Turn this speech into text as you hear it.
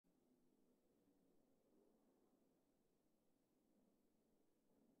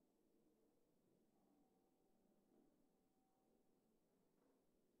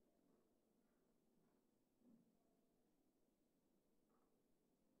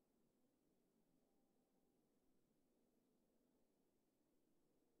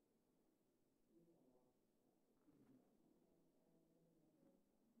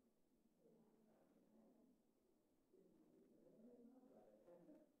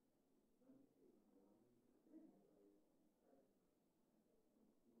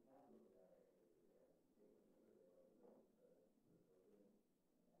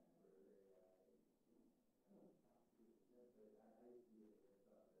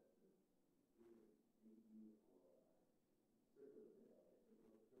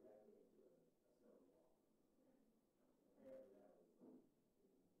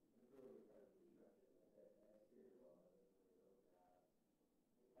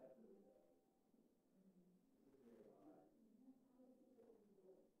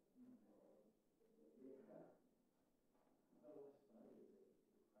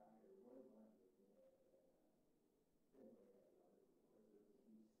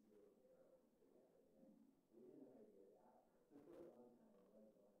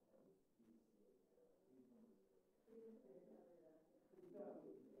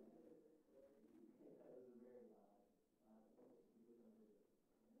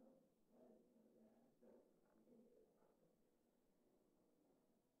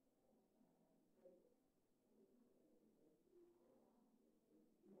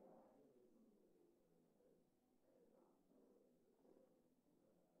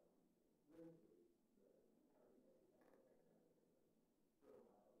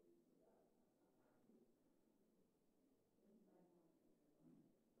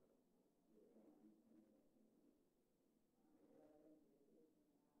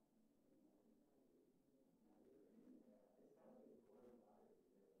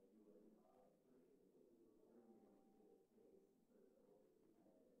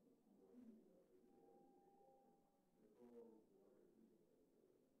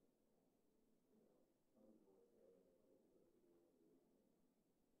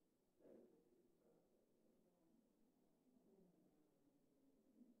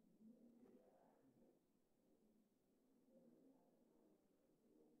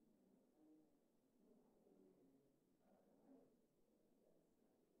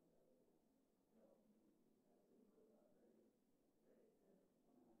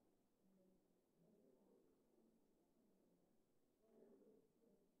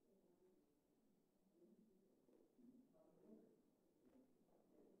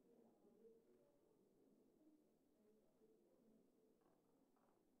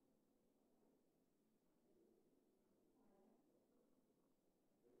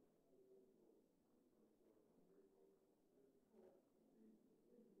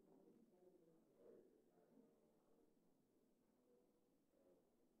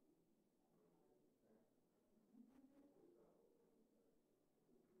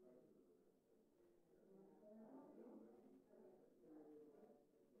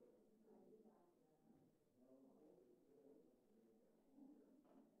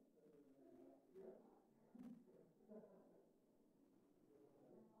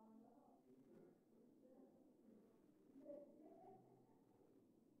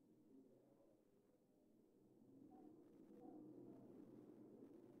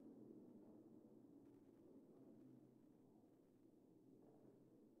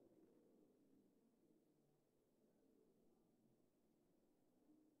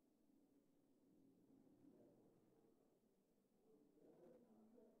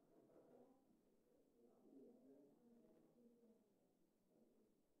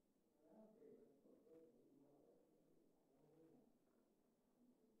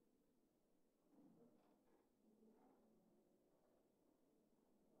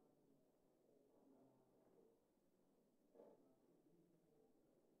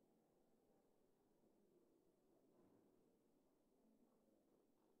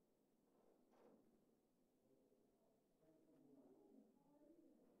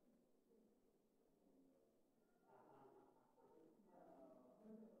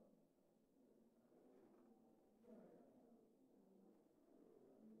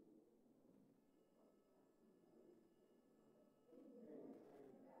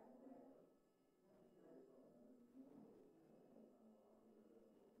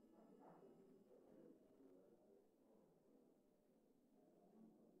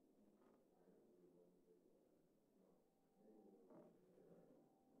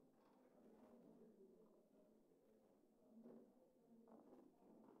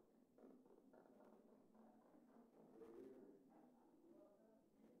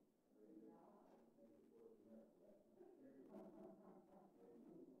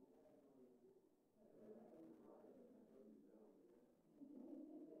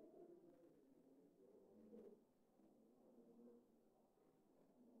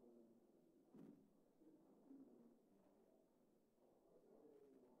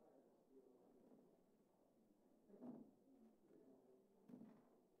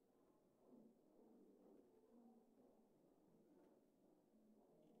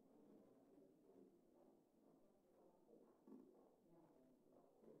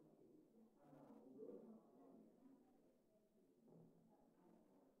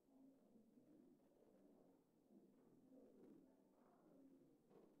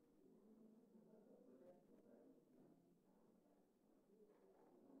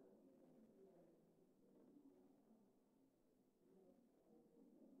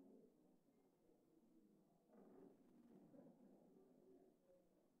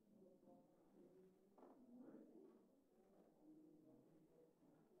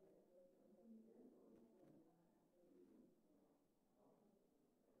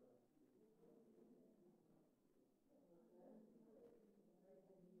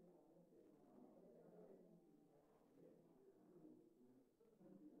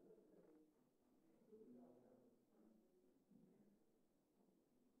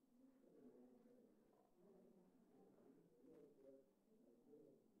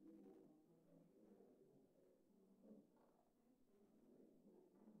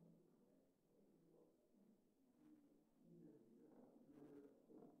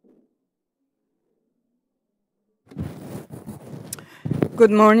Good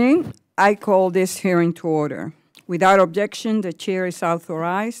morning. I call this hearing to order. Without objection, the chair is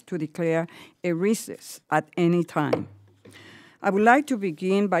authorized to declare a recess at any time. I would like to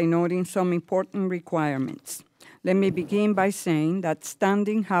begin by noting some important requirements. Let me begin by saying that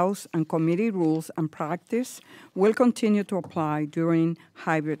standing House and committee rules and practice will continue to apply during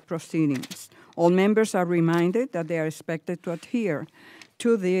hybrid proceedings. All members are reminded that they are expected to adhere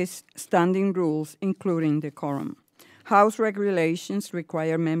to these standing rules, including decorum. House regulations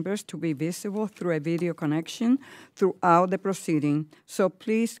require members to be visible through a video connection throughout the proceeding, so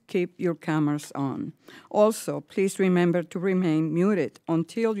please keep your cameras on. Also, please remember to remain muted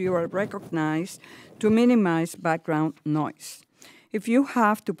until you are recognized to minimize background noise. If you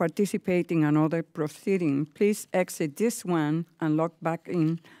have to participate in another proceeding, please exit this one and log back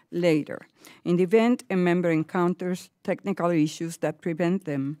in later. In the event a member encounters technical issues that prevent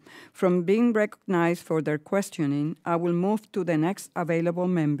them from being recognized for their questioning, I will move to the next available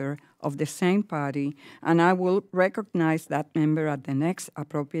member of the same party, and I will recognize that member at the next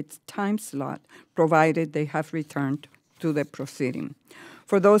appropriate time slot, provided they have returned to the proceeding.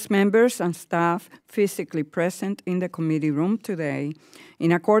 For those members and staff physically present in the committee room today,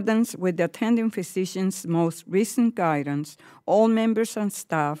 in accordance with the attending physician's most recent guidance, all members and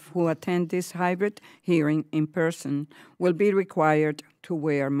staff who attend this hybrid hearing in person will be required to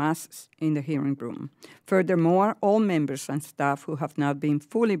wear masks in the hearing room. Furthermore, all members and staff who have not been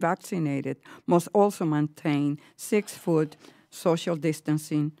fully vaccinated must also maintain 6-foot social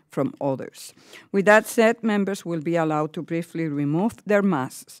distancing from others. With that said, members will be allowed to briefly remove their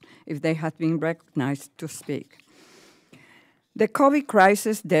masks if they have been recognized to speak. The COVID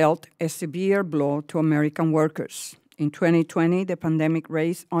crisis dealt a severe blow to American workers. In 2020, the pandemic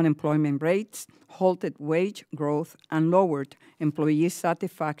raised unemployment rates, halted wage growth, and lowered employee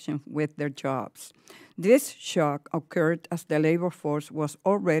satisfaction with their jobs. This shock occurred as the labor force was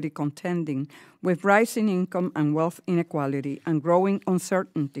already contending with rising income and wealth inequality and growing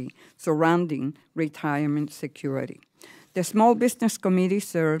uncertainty surrounding retirement security. The Small Business Committee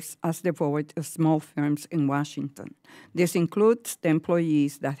serves as the voice of small firms in Washington. This includes the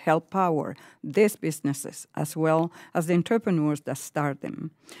employees that help power these businesses, as well as the entrepreneurs that start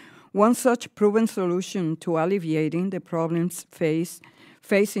them. One such proven solution to alleviating the problems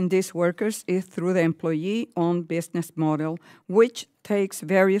facing these workers is through the employee-owned business model, which takes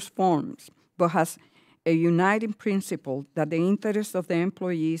various forms, but has a uniting principle that the interests of the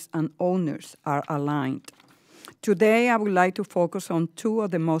employees and owners are aligned. Today, I would like to focus on two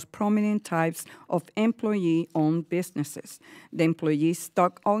of the most prominent types of employee-owned businesses: the Employee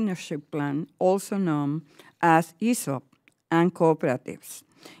Stock Ownership Plan, also known as ESOP, and cooperatives.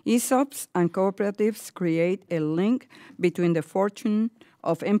 ESOPs and cooperatives create a link between the fortune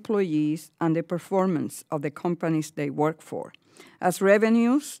of employees and the performance of the companies they work for. As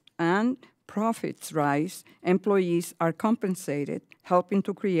revenues and profits rise, employees are compensated, helping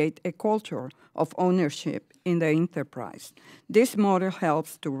to create a culture of ownership in the enterprise. This model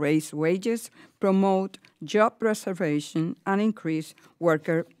helps to raise wages, promote job preservation, and increase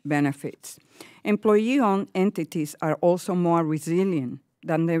worker benefits. Employee-owned entities are also more resilient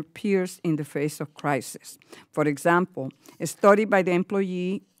than their peers in the face of crisis. For example, a study by the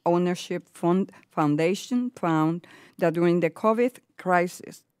Employee Ownership Foundation found that during the COVID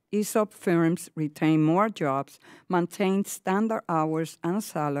crisis, ESOP firms retain more jobs, maintained standard hours and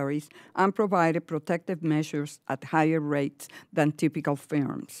salaries, and provided protective measures at higher rates than typical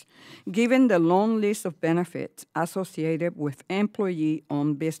firms. Given the long list of benefits associated with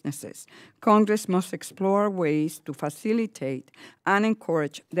employee-owned businesses, Congress must explore ways to facilitate and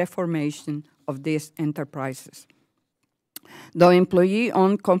encourage the formation of these enterprises. Though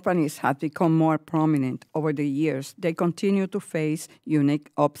employee-owned companies have become more prominent over the years, they continue to face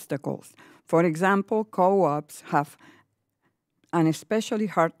unique obstacles. For example, co-ops have an especially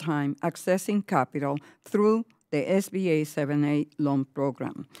hard time accessing capital through the SBA 7(a) loan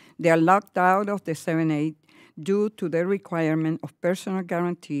program. They are locked out of the 7(a) due to the requirement of personal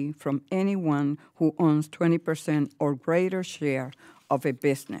guarantee from anyone who owns 20% or greater share of a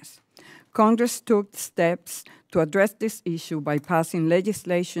business. Congress took steps to address this issue by passing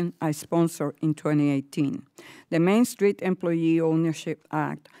legislation I sponsored in 2018. The Main Street Employee Ownership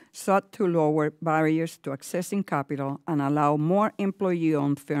Act sought to lower barriers to accessing capital and allow more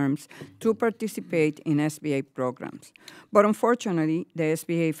employee-owned firms to participate in SBA programs. But unfortunately, the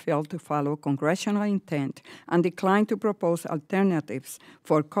SBA failed to follow congressional intent and declined to propose alternatives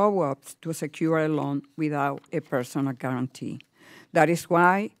for co-ops to secure a loan without a personal guarantee. That is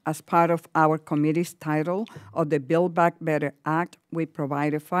why, as part of our committee's title of the Build Back Better Act, we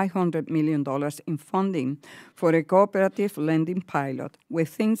provided $500 million in funding for a cooperative lending pilot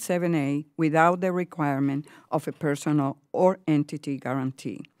within 7A without the requirement of a personal or entity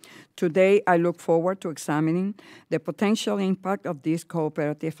guarantee. Today, I look forward to examining the potential impact of this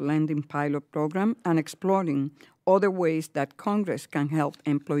cooperative lending pilot program and exploring other ways that Congress can help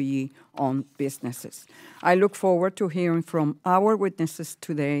employee-owned businesses. I look forward to hearing from our witnesses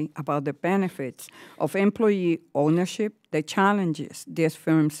today about the benefits of employee ownership, the challenges these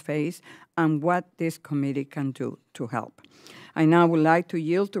firms face, and what this committee can do to help. I now would like to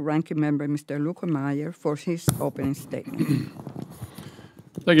yield to Ranking Member Mr. Lukemeyer for his opening statement.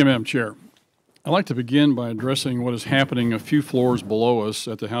 Thank you, Madam Chair. I'd like to begin by addressing what is happening a few floors below us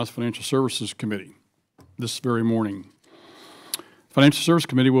at the House Financial Services Committee this very morning. Financial Services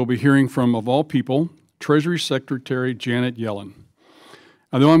Committee will be hearing from, of all people, Treasury Secretary Janet Yellen.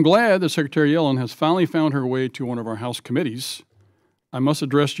 Although I'm glad that Secretary Yellen has finally found her way to one of our House committees, I must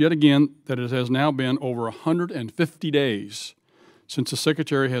address yet again that it has now been over 150 days since the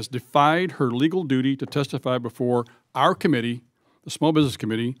Secretary has defied her legal duty to testify before our committee, the Small Business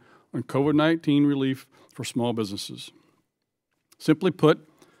Committee, on COVID-19 relief for small businesses. Simply put,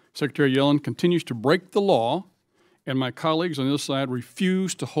 Secretary Yellen continues to break the law, and my colleagues on the other side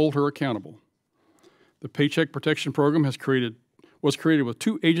refuse to hold her accountable. The Paycheck Protection Program was created with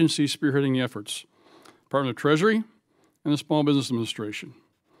two agencies spearheading the efforts, Department of Treasury and the Small Business Administration.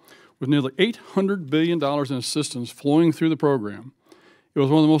 With nearly $800 billion in assistance flowing through the program, it was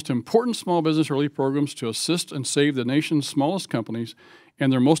one of the most important small business relief programs to assist and save the nation's smallest companies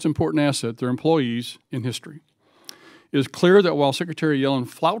and their most important asset, their employees, in history. It is clear that while Secretary Yellen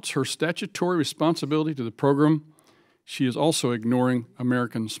flouts her statutory responsibility to the program, she is also ignoring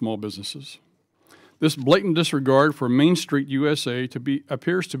American small businesses. This blatant disregard for Main Street USA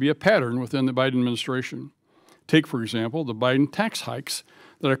appears to be a pattern within the Biden administration. Take, for example, the Biden tax hikes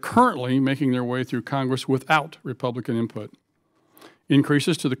that are currently making their way through Congress without Republican input.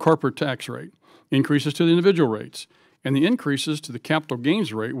 Increases to the corporate tax rate, increases to the individual rates, and the increases to the capital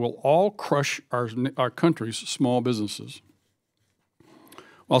gains rate will all crush our country's small businesses.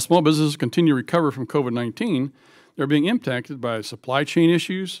 While small businesses continue to recover from COVID-19, they're being impacted by supply chain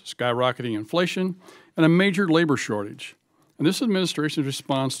issues, skyrocketing inflation, and a major labor shortage. And this administration's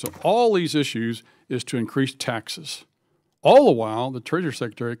response to all these issues is to increase taxes. All the while, the Treasury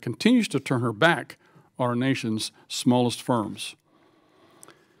Secretary continues to turn her back on our nation's smallest firms,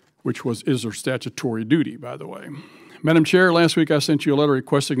 which is her statutory duty, by the way. Madam Chair, last week I sent you a letter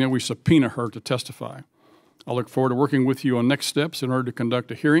requesting that we subpoena her to testify. I look forward to working with you on next steps in order to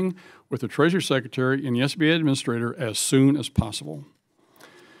conduct a hearing with the Treasury Secretary and the SBA Administrator as soon as possible.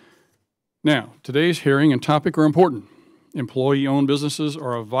 Now, today's hearing and topic are important. Employee-owned businesses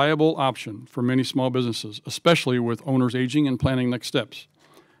are a viable option for many small businesses, especially with owners aging and planning next steps.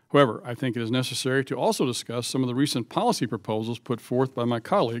 However, I think it is necessary to also discuss some of the recent policy proposals put forth by my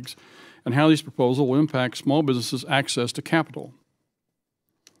colleagues and how these proposals will impact small businesses' access to capital.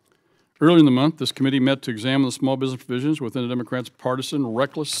 Earlier in the month, this committee met to examine the small business provisions within the Democrats' partisan,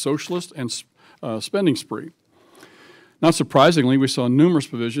 reckless, socialist, and spending spree. Not surprisingly, we saw numerous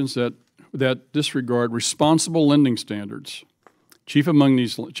provisions that disregard responsible lending standards. Chief among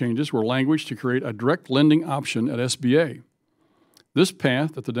these changes were language to create a direct lending option at SBA. This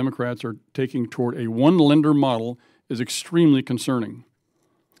path that the Democrats are taking toward a one-lender model is extremely concerning.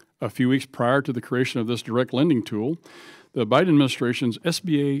 A few weeks prior to the creation of this direct lending tool, the Biden administration's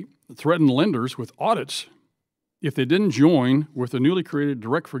SBA threatened lenders with audits if they didn't join with the newly created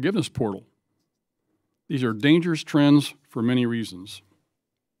direct forgiveness portal. These are dangerous trends for many reasons.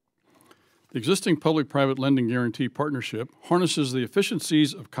 The existing public-private lending guarantee partnership harnesses the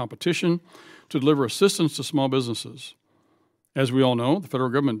efficiencies of competition to deliver assistance to small businesses. As we all know, the federal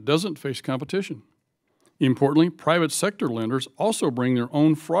government doesn't face competition. Importantly, private sector lenders also bring their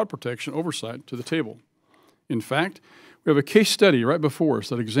own fraud protection oversight to the table. In fact, we have a case study right before us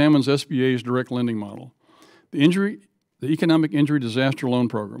that examines SBA's direct lending model. The Economic Injury Disaster Loan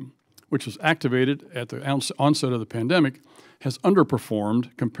Program, which was activated at the onset of the pandemic, has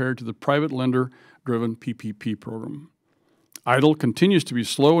underperformed compared to the private lender-driven PPP program. EIDL continues to be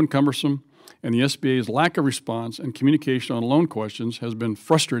slow and cumbersome, and the SBA's lack of response and communication on loan questions has been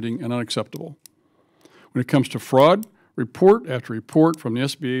frustrating and unacceptable. When it comes to fraud, report after report from the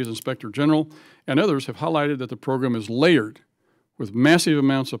SBA's Inspector General and others have highlighted that the program is layered with massive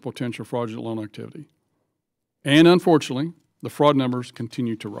amounts of potential fraudulent loan activity. And unfortunately, the fraud numbers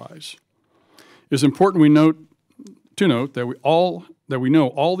continue to rise. It is important to note that we know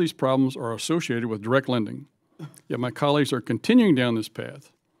all these problems are associated with direct lending, Yet my colleagues are continuing down this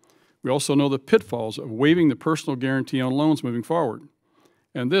path. We also know the pitfalls of waiving the personal guarantee on loans moving forward.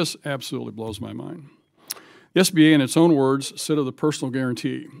 And this absolutely blows my mind. The SBA, in its own words, said of the personal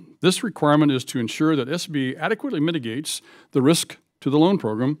guarantee, this requirement is to ensure that SBA adequately mitigates the risk to the loan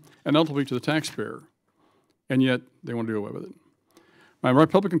program and ultimately to the taxpayer. And yet, they want to do away with it. My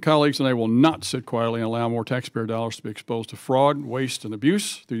Republican colleagues and I will not sit quietly and allow more taxpayer dollars to be exposed to fraud, waste, and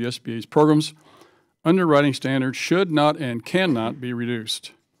abuse through the SBA's programs. Underwriting standards should not and cannot be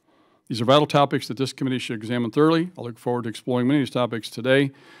reduced. These are vital topics that this committee should examine thoroughly. I look forward to exploring many of these topics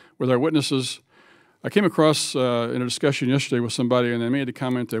today with our witnesses. I came across in a discussion yesterday with somebody, and they made the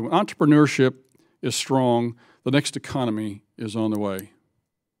comment that when entrepreneurship is strong, the next economy is on the way.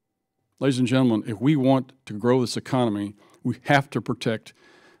 Ladies and gentlemen, if we want to grow this economy, we have to protect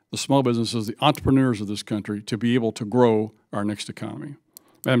the small businesses, the entrepreneurs of this country, to be able to grow our next economy.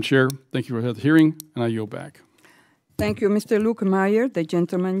 Madam Chair, thank you for the hearing, and I yield back. Thank you, Mr. Lukemeyer. The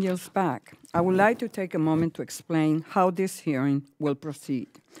gentleman yields back. I would like to take a moment to explain how this hearing will proceed.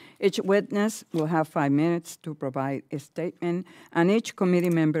 Each witness will have 5 minutes to provide a statement, and each committee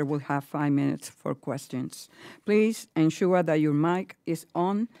member will have 5 minutes for questions. Please ensure that your mic is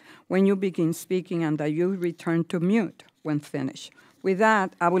on when you begin speaking and that you return to mute when finished. With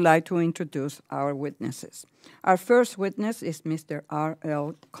that, I would like to introduce our witnesses. Our first witness is Mr.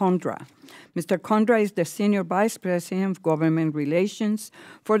 R.L. Condra. Mr. Condra is the Senior Vice President of Government Relations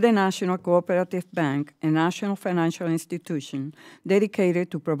for the National Cooperative Bank, a national financial institution dedicated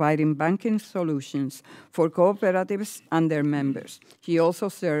to providing banking solutions for cooperatives and their members. He also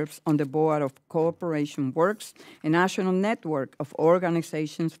serves on the board of Cooperation Works, a national network of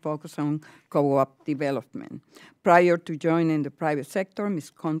organizations focused on co-op development. Prior to joining the private sector,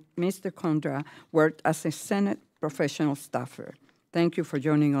 Mr. Condra worked as a Senate professional staffer. Thank you for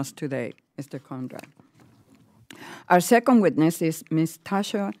joining us today, Mr. Condra. Our second witness is Ms.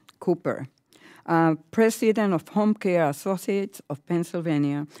 Tasha Cooper, President of Home Care Associates of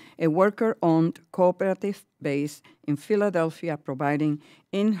Pennsylvania, a worker-owned cooperative based in Philadelphia providing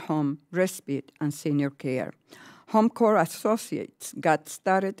in-home respite and senior care. Home Care Associates got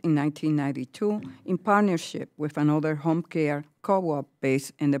started in 1992 in partnership with another home care co-op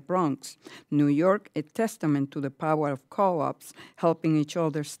based in the Bronx, New York, a testament to the power of co-ops helping each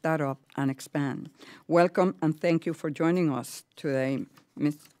other start up and expand. Welcome and thank you for joining us today,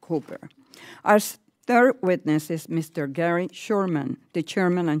 Ms. Cooper. Our third witness is Mr. Gary Shurman, the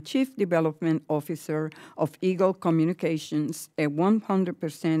Chairman and Chief Development Officer of Eagle Communications, a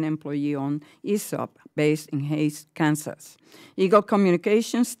 100% employee-owned ESOP based in Hays, Kansas. Eagle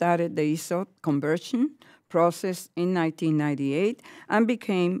Communications started the ESOP conversion process in 1998 and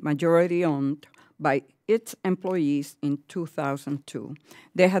became majority-owned by its employees in 2002.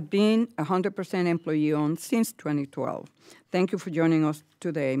 They have been 100% employee-owned since 2012. Thank you for joining us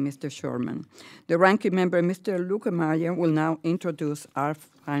today, Mr. Shurman. The ranking member, Mr. Lukemeyer, will now introduce our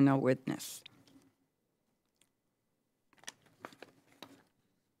final witness.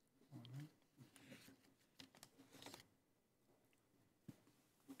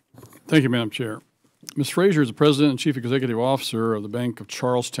 Thank you, Madam Chair. Ms. Frazier is the President and Chief Executive Officer of the Bank of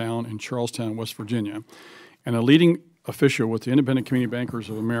Charlestown in Charlestown, West Virginia, and a leading official with the Independent Community Bankers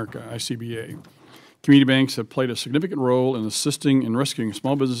of America, ICBA. Community banks have played a significant role in assisting and rescuing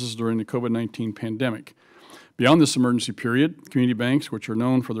small businesses during the COVID-19 pandemic. Beyond this emergency period, community banks, which are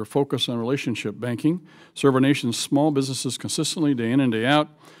known for their focus on relationship banking, serve our nation's small businesses consistently day in and day out.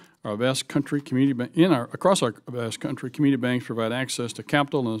 Across our vast country, community banks provide access to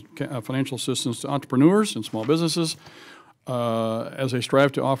capital and financial assistance to entrepreneurs and small businesses as they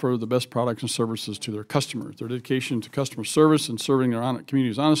strive to offer the best products and services to their customers. Their dedication to customer service and serving their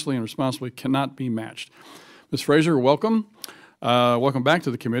communities honestly and responsibly cannot be matched. Ms. Frazier, welcome. Welcome back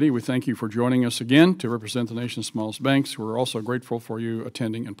to the committee. We thank you for joining us again to represent the nation's smallest banks. We're also grateful for you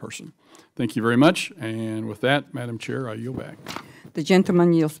attending in person. Thank you very much. And with that, Madam Chair, I yield back. The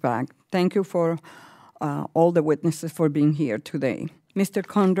gentleman yields back. Thank you for all the witnesses for being here today. Mr.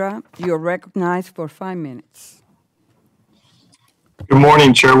 Condra, you're recognized for 5 minutes. Good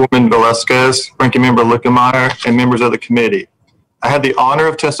morning, Chairwoman Velasquez, Ranking Member Lukemeyer, and members of the committee. I had the honor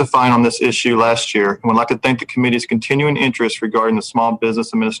of testifying on this issue last year and would like to thank the committee's continuing interest regarding the Small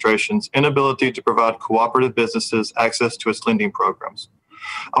Business Administration's inability to provide cooperative businesses access to its lending programs.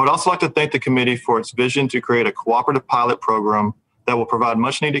 I would also like to thank the committee for its vision to create a cooperative pilot program that will provide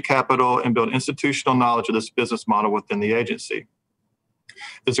much needed capital and build institutional knowledge of this business model within the agency.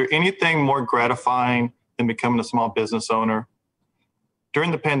 Is there anything more gratifying than becoming a small business owner?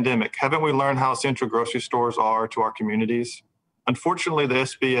 During the pandemic, haven't we learned how essential grocery stores are to our communities? Unfortunately, the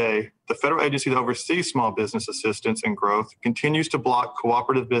SBA, the federal agency that oversees small business assistance and growth, continues to block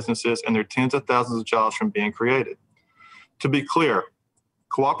cooperative businesses and their tens of thousands of jobs from being created. To be clear,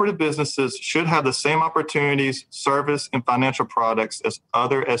 cooperative businesses should have the same opportunities, service, and financial products as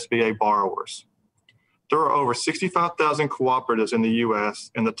other SBA borrowers. There are over 65,000 cooperatives in the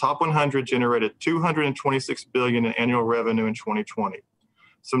U.S., and the top 100 generated $226 billion in annual revenue in 2020.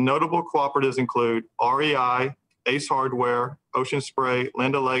 Some notable cooperatives include REI, Ace Hardware, Ocean Spray,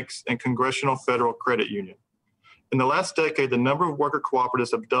 Land O'Lakes, and Congressional Federal Credit Union. In the last decade, the number of worker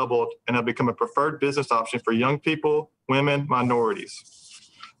cooperatives have doubled and have become a preferred business option for young people, women, minorities.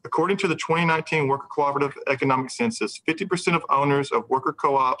 According to the 2019 Worker Cooperative Economic Census, 50% of owners of worker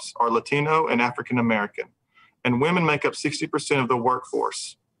co-ops are Latino and African American, and women make up 60% of the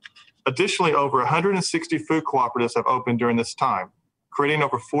workforce. Additionally, over 160 food cooperatives have opened during this time, creating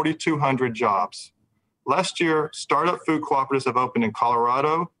over 4,200 jobs. Last year, startup food cooperatives have opened in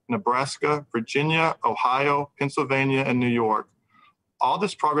Colorado, Nebraska, Virginia, Ohio, Pennsylvania, and New York. All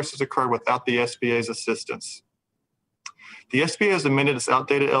this progress has occurred without the SBA's assistance. The SBA has amended its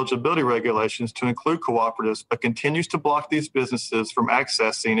outdated eligibility regulations to include cooperatives, but continues to block these businesses from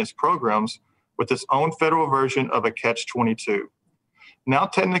accessing its programs with its own federal version of a catch-22. Now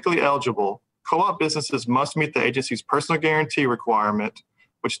technically eligible, co-op businesses must meet the agency's personal guarantee requirement,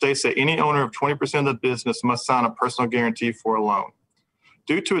 which states that any owner of 20% of the business must sign a personal guarantee for a loan.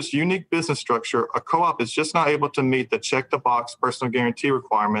 Due to its unique business structure, a co-op is just not able to meet the check-the-box personal guarantee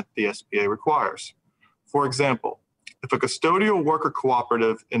requirement the SBA requires. For example, if a custodial worker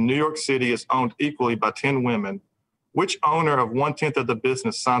cooperative in New York City is owned equally by 10 women, which owner of 1/10 of the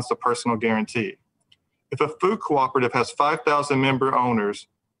business signs the personal guarantee? If a food cooperative has 5,000 member owners,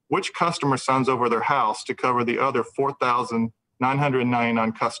 which customer signs over their house to cover the other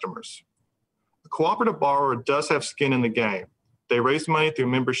 4,999 customers? A cooperative borrower does have skin in the game. They raise money through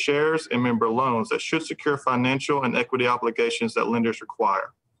member shares and member loans that should secure financial and equity obligations that lenders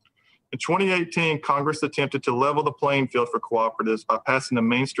require. In 2018, Congress attempted to level the playing field for cooperatives by passing the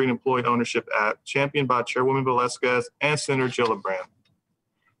Main Street Employee Ownership Act, championed by Chairwoman Velasquez and Senator Gillibrand.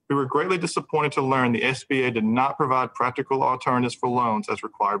 We were greatly disappointed to learn the SBA did not provide practical alternatives for loans as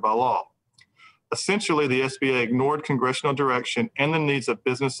required by law. Essentially, the SBA ignored congressional direction and the needs of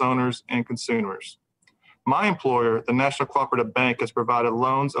business owners and consumers. My employer, the National Cooperative Bank, has provided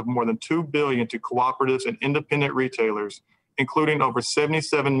loans of more than $2 billion to cooperatives and independent retailers, including over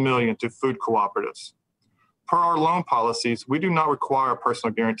 $77 million to food cooperatives. Per our loan policies, we do not require a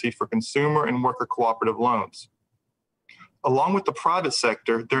personal guarantee for consumer and worker cooperative loans. Along with the private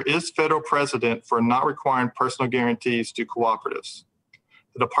sector, there is federal precedent for not requiring personal guarantees to cooperatives.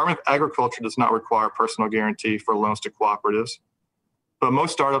 The Department of Agriculture does not require a personal guarantee for loans to cooperatives, but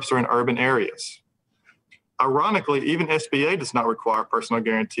most startups are in urban areas. Ironically, even SBA does not require personal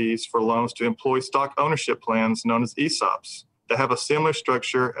guarantees for loans to employee stock ownership plans known as ESOPs that have a similar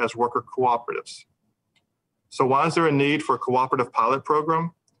structure as worker cooperatives. So why is there a need for a cooperative pilot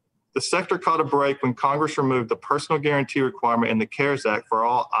program? The sector caught a break when Congress removed the personal guarantee requirement in the CARES Act for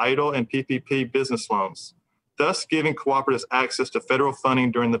all EIDL and PPP business loans, thus giving cooperatives access to federal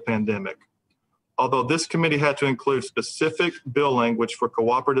funding during the pandemic. Although this committee had to include specific bill language for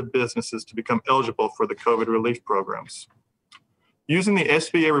cooperative businesses to become eligible for the COVID relief programs. Using the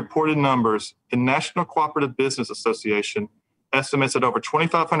SBA reported numbers, the National Cooperative Business Association estimates that over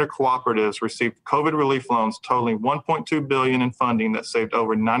 2,500 cooperatives received COVID relief loans totaling $1.2 billion in funding that saved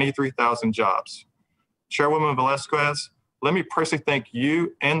over 93,000 jobs. Chairwoman Velasquez, let me personally thank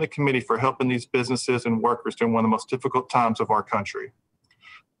you and the committee for helping these businesses and workers during one of the most difficult times of our country.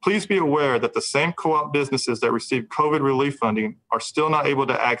 Please be aware that the same co-op businesses that received COVID relief funding are still not able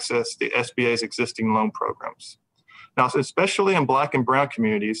to access the SBA's existing loan programs. Now, especially in Black and Brown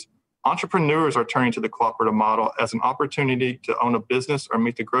communities, entrepreneurs are turning to the cooperative model as an opportunity to own a business or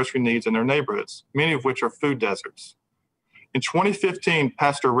meet the grocery needs in their neighborhoods, many of which are food deserts. In 2015,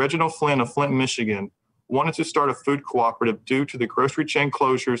 Pastor Reginald Flynn of Flint, Michigan, wanted to start a food cooperative due to the grocery chain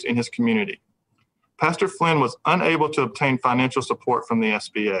closures in his community. Pastor Flynn was unable to obtain financial support from the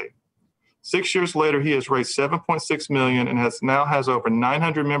SBA. 6 years later, he has raised $7.6 million and now has over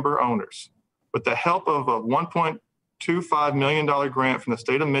 900 member owners. With the help of a $1.25 million grant from the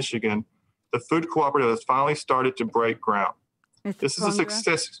state of Michigan, the food cooperative has finally started to break ground. This is a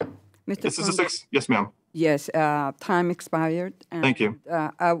success. Yes, ma'am. Yes, time expired. And, thank you.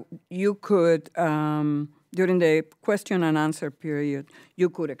 You could, during the question and answer period, you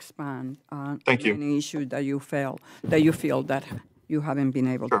could expand on any issue that you feel that you haven't been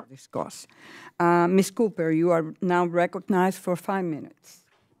able to discuss. Ms. Cooper, you are now recognized for 5 minutes.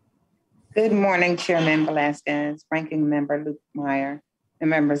 Good morning, Chairman Velasquez, Ranking Member Luke Meyer, and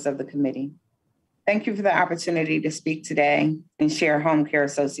members of the committee. Thank you for the opportunity to speak today and share Home Care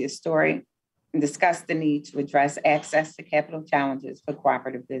Associates' story and discuss the need to address access to capital challenges for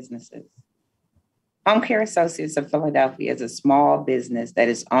cooperative businesses. Home Care Associates of Philadelphia is a small business that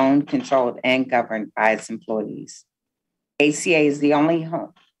is owned, controlled, and governed by its employees. HCA is the only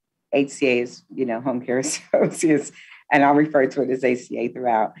HCA is, Home Care Associates, and I'll refer to it as HCA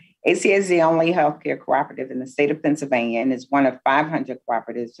throughout. HCA is the only healthcare cooperative in the state of Pennsylvania and is one of 500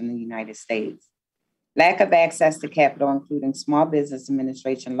 cooperatives in the United States. Lack of access to capital, including Small Business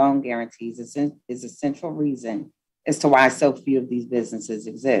Administration loan guarantees, is a central reason as to why so few of these businesses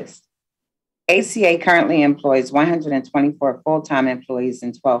exist. HCA currently employs 124 full-time employees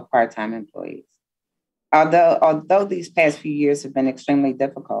and 12 part-time employees. Although these past few years have been extremely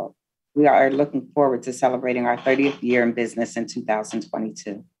difficult, we are looking forward to celebrating our 30th year in business in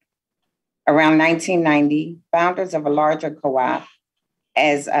 2022. Around 1990, founders of a larger co-op,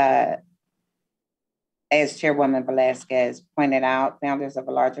 as Chairwoman Velasquez pointed out, founders of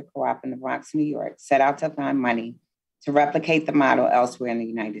a larger co-op in the Bronx, New York, set out to find money to replicate the model elsewhere in the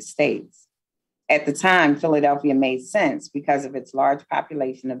United States. At the time, Philadelphia made sense because of its large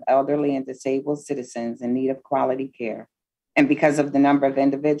population of elderly and disabled citizens in need of quality care, and because of the number of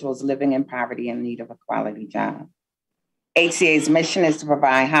individuals living in poverty in need of a quality job. HCA's mission is to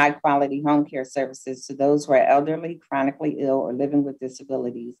provide high-quality home care services to those who are elderly, chronically ill, or living with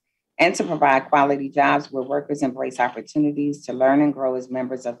disabilities, and to provide quality jobs where workers embrace opportunities to learn and grow as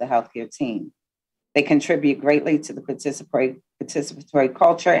members of the healthcare team. They contribute greatly to the participatory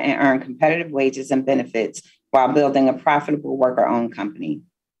culture and earn competitive wages and benefits while building a profitable worker-owned company.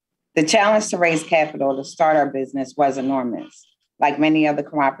 The challenge to raise capital to start our business was enormous. Like many other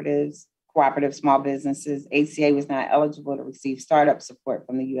cooperative small businesses, HCA was not eligible to receive startup support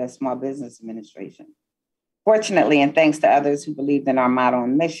from the U.S. Small Business Administration. Fortunately, and thanks to others who believed in our model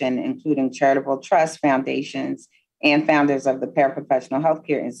and mission, including charitable trusts, foundations, and founders of the Paraprofessional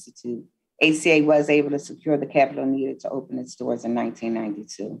Healthcare Institute, HCA was able to secure the capital needed to open its doors in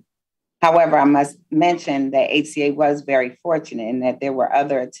 1992. However, I must mention that HCA was very fortunate in that there were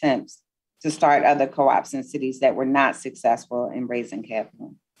other attempts to start other co-ops in cities that were not successful in raising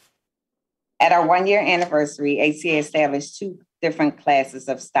capital. At our one-year anniversary, HCA established two different classes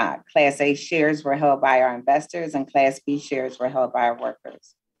of stock. Class A shares were held by our investors and Class B shares were held by our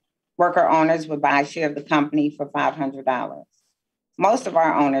workers. Worker owners would buy a share of the company for $500. Most of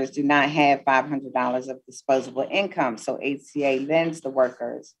our owners do not have $500 of disposable income, so HCA lends the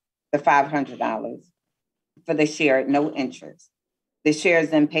workers the $500 for the share at no interest. The share is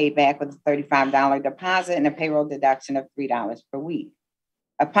then paid back with a $35 deposit and a payroll deduction of $3 per week.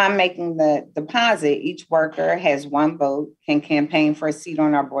 Upon making the deposit, each worker has one vote, can campaign for a seat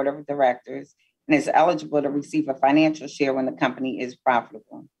on our board of directors, and is eligible to receive a financial share when the company is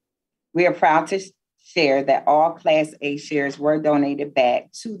profitable. We are proud to share that all Class A shares were donated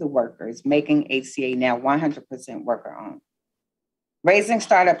back to the workers, making HCA now 100% worker-owned. Raising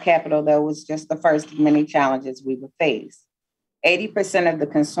startup capital, though, was just the first of many challenges we would face. 80% of the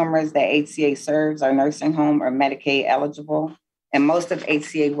consumers that HCA serves are nursing home or Medicaid eligible, and most of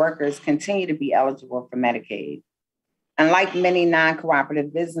HCA workers continue to be eligible for Medicaid. Unlike many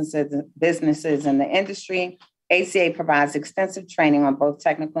non-cooperative businesses in the industry, HCA provides extensive training on both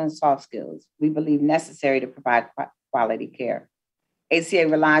technical and soft skills we believe necessary to provide quality care. HCA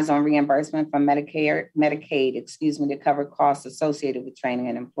relies on reimbursement from Medicaid to cover costs associated with training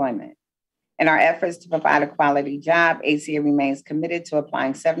and employment. In our efforts to provide a quality job, HCA remains committed to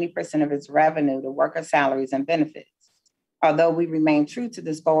applying 70% of its revenue to worker salaries and benefits. Although we remain true to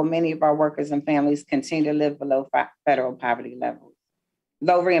this goal, many of our workers and families continue to live below federal poverty levels.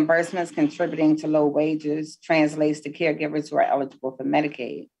 Low reimbursements contributing to low wages translates to caregivers who are eligible for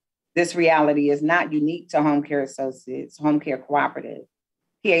Medicaid. This reality is not unique to Home Care Associates, Home Care Cooperative.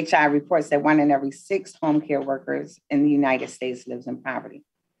 PHI reports that 1 in every 6 home care workers in the United States lives in poverty.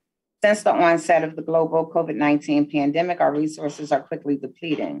 Since the onset of the global COVID-19 pandemic, our resources are quickly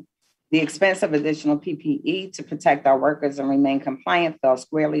depleting. The expense of additional PPE to protect our workers and remain compliant fell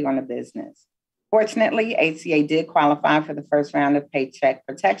squarely on the business. Fortunately, HCA did qualify for the first round of Paycheck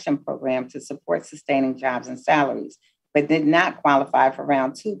Protection Program to support sustaining jobs and salaries, but did not qualify for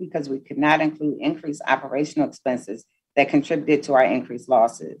round 2 because we could not include increased operational expenses that contributed to our increased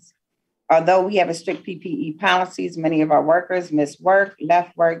losses. Although we have a strict PPE policies, many of our workers missed work,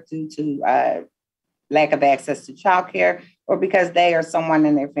 left work due to lack of access to childcare, or because they or someone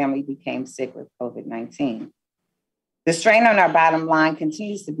in their family became sick with COVID-19. The strain on our bottom line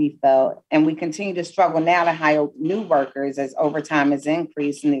continues to be felt, and we continue to struggle now to hire new workers as overtime has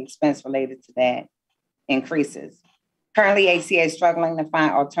increased and the expense related to that increases. Currently, ACA is struggling to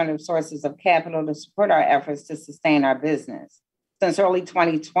find alternative sources of capital to support our efforts to sustain our business. Since early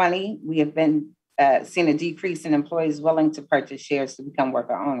 2020, we have been seen a decrease in employees willing to purchase shares to become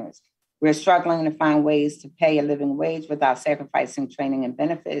worker owners. We're struggling to find ways to pay a living wage without sacrificing training and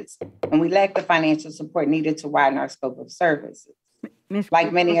benefits, and we lack the financial support needed to widen our scope of services.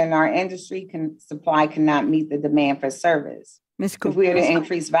 Like many in our industry, supply cannot meet the demand for service. If we are to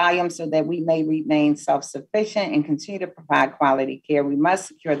increase volume so that we may remain self-sufficient and continue to provide quality care, we must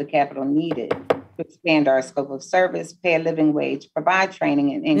secure the capital needed to expand our scope of service, pay a living wage, provide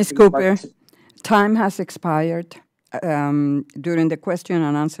training, and increase. Ms. Cooper, time has expired. During the question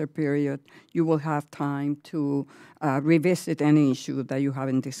and answer period, you will have time to revisit any issue that you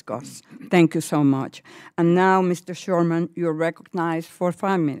haven't discussed. Thank you so much. And now, Mr. Sherman, you're recognized for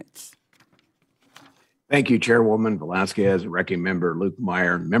 5 minutes. Thank you, Chairwoman Velasquez, Ranking Member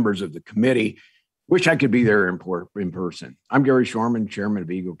Lukemeyer, and members of the committee. Wish I could be there in person. I'm Gary Shorman, Chairman of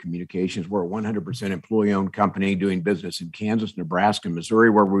Eagle Communications. We're a 100% employee-owned company doing business in Kansas, Nebraska, and Missouri,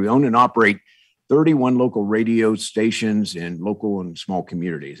 where we own and operate 31 local radio stations in local and small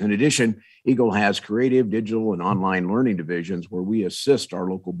communities. In addition, Eagle has creative, digital, and online learning divisions where we assist our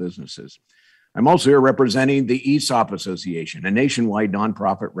local businesses. I'm also here representing the ESOP Association, a nationwide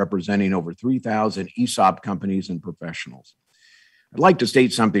nonprofit representing over 3,000 ESOP companies and professionals. I'd like to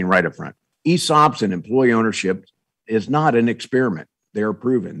state something right up front. ESOPs and employee ownership is not an experiment. They are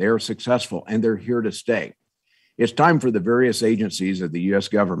proven, they are successful, and they're here to stay. It's time for the various agencies of the U.S.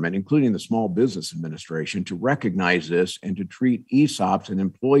 government, including the Small Business Administration, to recognize this and to treat ESOPs and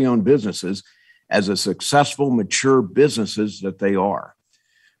employee-owned businesses as the successful, mature businesses that they are.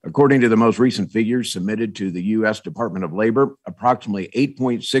 According to the most recent figures submitted to the U.S. Department of Labor, approximately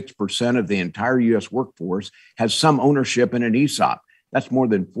 8.6% of the entire U.S. workforce has some ownership in an ESOP. That's more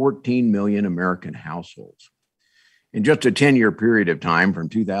than 14 million American households. In just a 10-year period of time, from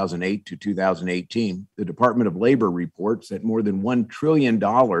 2008 to 2018, the Department of Labor reports that more than $1 trillion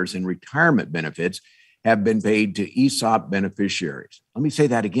in retirement benefits have been paid to ESOP beneficiaries. Let me say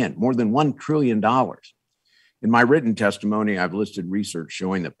that again, more than $1 trillion. In my written testimony, I've listed research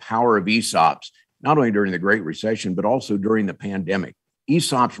showing the power of ESOPs, not only during the Great Recession, but also during the pandemic.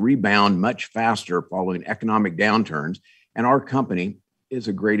 ESOPs rebound much faster following economic downturns, and our company is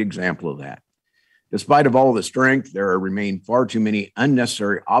a great example of that. Despite of all the strength, there remain far too many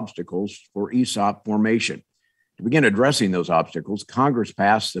unnecessary obstacles for ESOP formation. To begin addressing those obstacles, Congress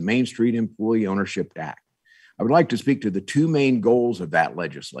passed the Main Street Employee Ownership Act. I would like to speak to the two main goals of that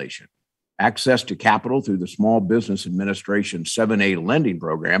legislation: access to capital through the Small Business Administration 7A lending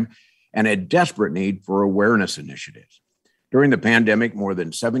program, and a desperate need for awareness initiatives. During the pandemic, more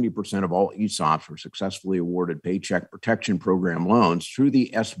than 70% of all ESOPs were successfully awarded Paycheck Protection Program loans through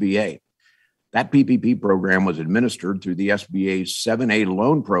the SBA. That PPP program was administered through the SBA's 7A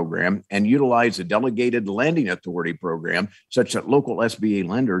loan program and utilized a delegated lending authority program such that local SBA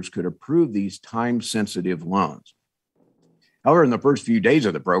lenders could approve these time-sensitive loans. However, in the first few days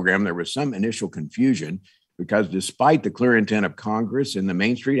of the program, there was some initial confusion because despite the clear intent of Congress in the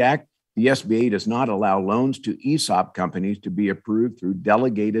Main Street Act, the SBA does not allow loans to ESOP companies to be approved through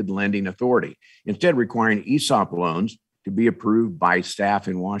delegated lending authority, instead requiring ESOP loans to be approved by staff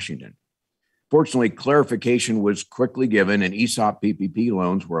in Washington. Fortunately, clarification was quickly given and ESOP PPP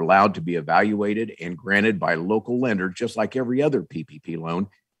loans were allowed to be evaluated and granted by local lenders, just like every other PPP loan,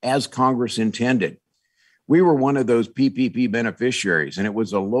 as Congress intended. We were one of those PPP beneficiaries, and it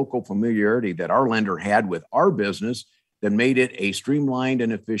was a local familiarity that our lender had with our business that made it a streamlined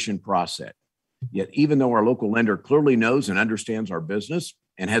and efficient process. Yet, even though our local lender clearly knows and understands our business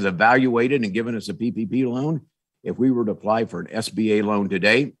and has evaluated and given us a PPP loan, if we were to apply for an SBA loan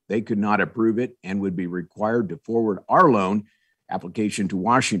today, they could not approve it and would be required to forward our loan application to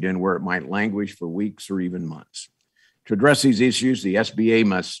Washington, where it might languish for weeks or even months. To address these issues, the SBA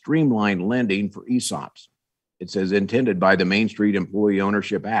must streamline lending for ESOPs. It's as intended by the Main Street Employee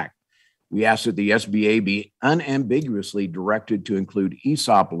Ownership Act. We ask that the SBA be unambiguously directed to include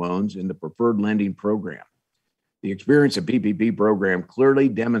ESOP loans in the preferred lending program. The experience of PPP program clearly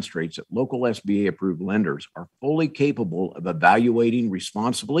demonstrates that local SBA-approved lenders are fully capable of evaluating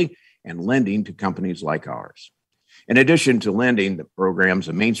responsibly and lending to companies like ours. In addition to lending the programs,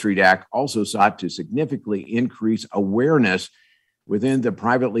 the Main Street Act also sought to significantly increase awareness within the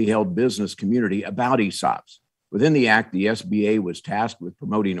privately held business community about ESOPs. Within the Act, the SBA was tasked with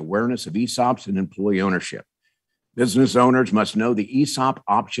promoting awareness of ESOPs and employee ownership. Business owners must know the ESOP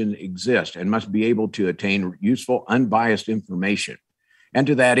option exists and must be able to attain useful, unbiased information. And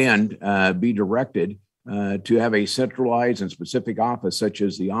to that end, be directed to have a centralized and specific office, such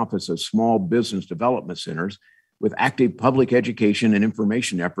as the Office of Small Business Development Centers, with active public education and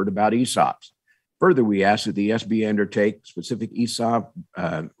information effort about ESOPs. Further, we ask that the SBA undertake specific ESOP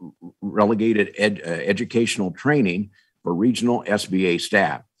relegated educational training for regional SBA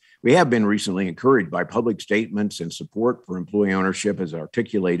staff. We have been recently encouraged by public statements and support for employee ownership as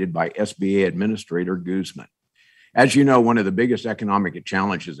articulated by SBA Administrator Guzman. As you know, one of the biggest economic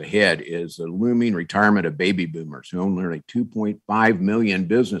challenges ahead is the looming retirement of baby boomers who own nearly 2.5 million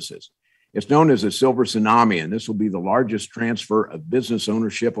businesses. It's known as a silver tsunami, and this will be the largest transfer of business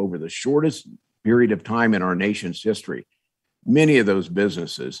ownership over the shortest period of time in our nation's history. Many of those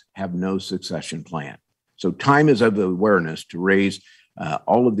businesses have no succession plan. So time is of the awareness to raise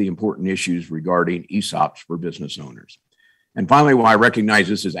all of the important issues regarding ESOPs for business owners. And finally, while I recognize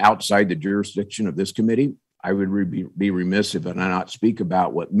this is outside the jurisdiction of this committee, I would be remiss if I not speak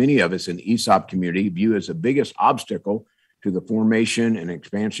about what many of us in the ESOP community view as the biggest obstacle to the formation and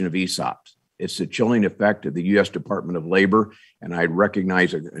expansion of ESOPs. It's the chilling effect of the U.S. Department of Labor, and I'd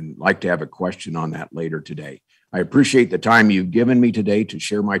recognize and like to have a question on that later today. I appreciate the time you've given me today to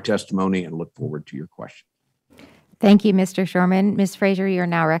share my testimony and look forward to your questions. Thank you, Mr. Shorman. Ms. Frazier, you're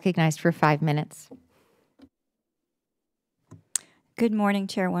now recognized for 5 minutes. Good morning,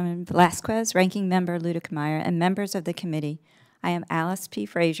 Chairwoman Velasquez, Ranking Member Ludekemeyer, and members of the committee. I am Alice P.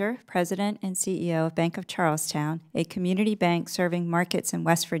 Frazier, President and CEO of Bank of Charlestown, a community bank serving markets in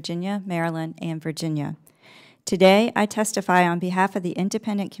West Virginia, Maryland, and Virginia. Today, I testify on behalf of the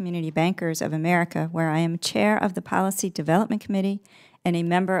Independent Community Bankers of America, where I am chair of the Policy Development Committee and a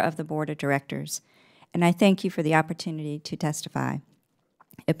member of the Board of Directors. And I thank you for the opportunity to testify.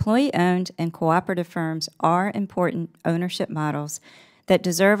 Employee-owned and cooperative firms are important ownership models that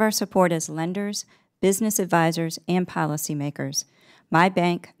deserve our support as lenders, business advisors, and policymakers. My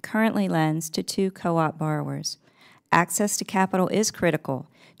bank currently lends to 2 co-op borrowers. Access to capital is critical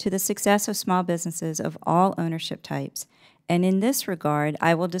to the success of small businesses of all ownership types, and in this regard,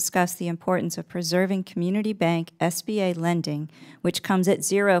 I will discuss the importance of preserving community bank SBA lending, which comes at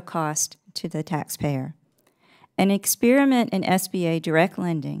 0 cost to the taxpayer. An experiment in SBA direct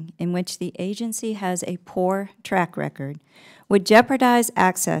lending in which the agency has a poor track record would jeopardize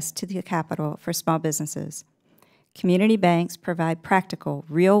access to the capital for small businesses. Community banks provide practical,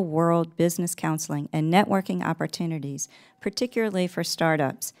 real-world business counseling and networking opportunities, particularly for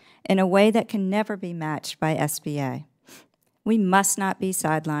startups, in a way that can never be matched by SBA. We must not be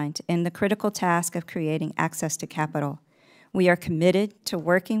sidelined in the critical task of creating access to capital. We are committed to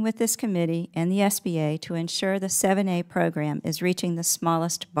working with this committee and the SBA to ensure the 7A program is reaching the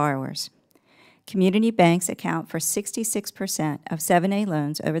smallest borrowers. Community banks account for 66% of 7A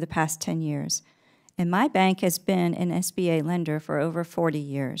loans over the past 10 years, and my bank has been an SBA lender for over 40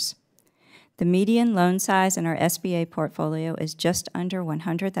 years. The median loan size in our SBA portfolio is just under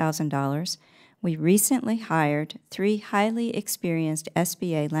 $100,000. We recently hired 3 highly experienced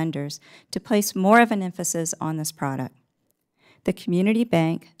SBA lenders to place more of an emphasis on this product. The Community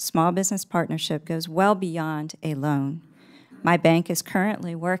Bank Small Business Partnership goes well beyond a loan. My bank is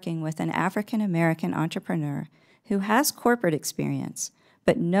currently working with an African-American entrepreneur who has corporate experience,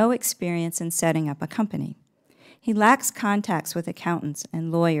 but no experience in setting up a company. He lacks contacts with accountants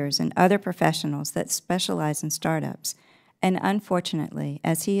and lawyers and other professionals that specialize in startups. And unfortunately,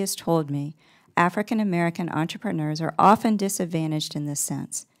 as he has told me, African-American entrepreneurs are often disadvantaged in this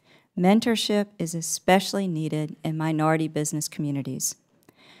sense. Mentorship is especially needed in minority business communities.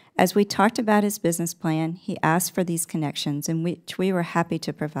 As we talked about his business plan, he asked for these connections, in which we were happy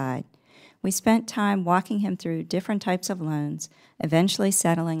to provide. We spent time walking him through different types of loans, eventually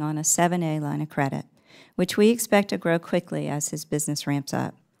settling on a 7A line of credit, which we expect to grow quickly as his business ramps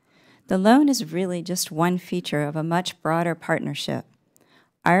up. The loan is really just one feature of a much broader partnership.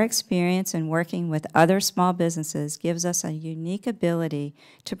 Our experience in working with other small businesses gives us a unique ability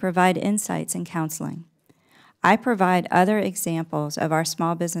to provide insights and counseling. I provide other examples of our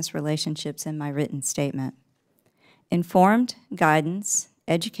small business relationships in my written statement. Informed guidance,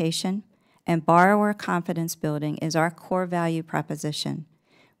 education, and borrower confidence building is our core value proposition.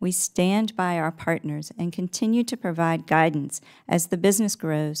 We stand by our partners and continue to provide guidance as the business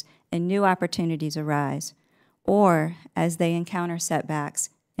grows and new opportunities arise, or as they encounter setbacks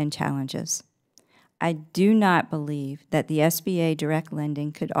and challenges. I do not believe that the SBA direct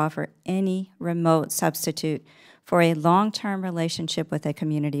lending could offer any remote substitute for a long-term relationship with a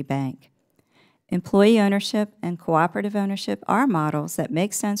community bank. Employee ownership and cooperative ownership are models that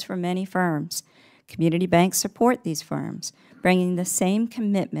make sense for many firms. Community banks support these firms, bringing the same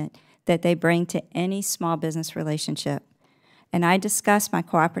commitment that they bring to any small business relationship. And I discuss my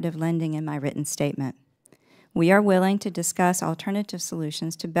cooperative lending in my written statement. We are willing to discuss alternative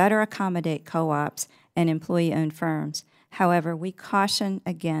solutions to better accommodate co-ops and employee-owned firms. However, we caution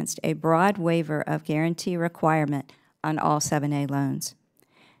against a broad waiver of guarantee requirement on all 7A loans.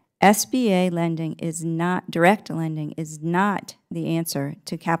 SBA lending is not, direct lending is not the answer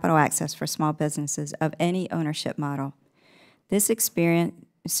to capital access for small businesses of any ownership model. This experiment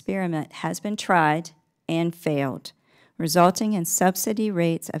has been tried and failed, resulting in subsidy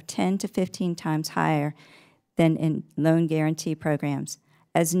rates of 10 to 15 times higher than in loan guarantee programs,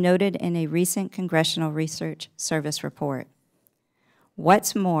 as noted in a recent Congressional Research Service report.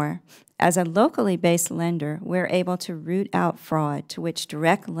 What's more, as a locally based lender, we're able to root out fraud to which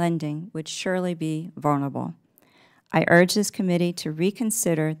direct lending would surely be vulnerable. I urge this committee to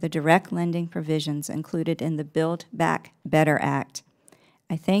reconsider the direct lending provisions included in the Build Back Better Act.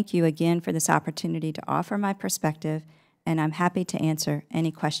 I thank you again for this opportunity to offer my perspective, and I'm happy to answer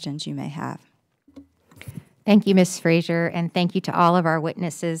any questions you may have. Thank you, Ms. Frazier, and thank you to all of our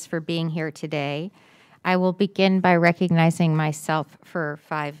witnesses for being here today. I will begin by recognizing myself for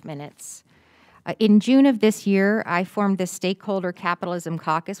 5 minutes. In June of this year, I formed the Stakeholder Capitalism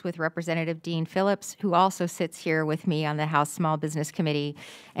Caucus with Representative Dean Phillips, who also sits here with me on the House Small Business Committee,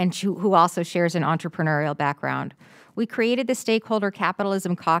 and who also shares an entrepreneurial background. We created the Stakeholder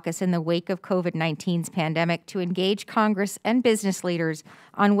Capitalism Caucus in the wake of COVID-19's pandemic to engage Congress and business leaders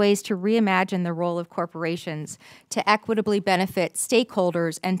on ways to reimagine the role of corporations to equitably benefit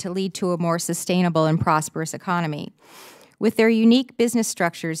stakeholders and to lead to a more sustainable and prosperous economy. With their unique business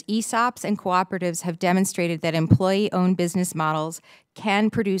structures, ESOPs and cooperatives have demonstrated that employee-owned business models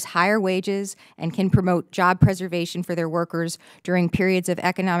can produce higher wages and can promote job preservation for their workers during periods of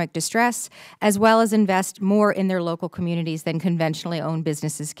economic distress, as well as invest more in their local communities than conventionally owned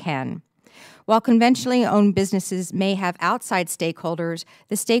businesses can. While conventionally owned businesses may have outside stakeholders,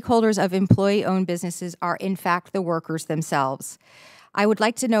 the stakeholders of employee-owned businesses are in fact the workers themselves. I would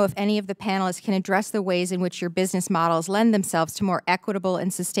like to know if any of the panelists can address the ways in which your business models lend themselves to more equitable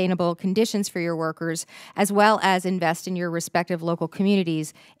and sustainable conditions for your workers, as well as invest in your respective local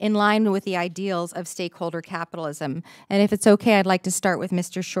communities in line with the ideals of stakeholder capitalism. And if it's okay, I'd like to start with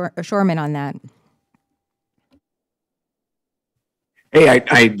Mr. Shorman on that. Hey,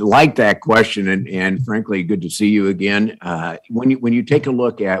 I like that question, and frankly, good to see you again. When you take a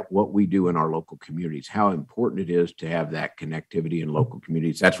look at what we do in our local communities, how important it is to have that connectivity in local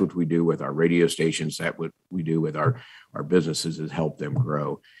communities. That's what we do with our radio stations. That's what we do with our businesses, is help them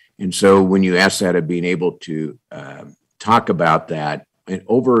grow. And so when you ask that of being able to talk about that, and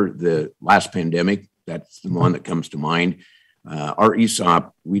over the last pandemic, that's the one that comes to mind. Our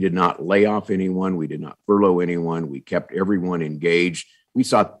ESOP, we did not lay off anyone. We did not furlough anyone. We kept everyone engaged. We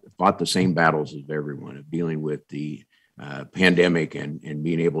fought the same battles as everyone of dealing with the pandemic and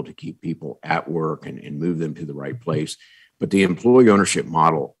being able to keep people at work and move them to the right place. But the employee ownership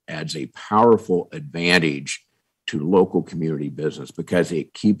model adds a powerful advantage to local community business because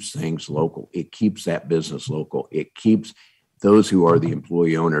it keeps things local. It keeps that business local. It keeps those who are the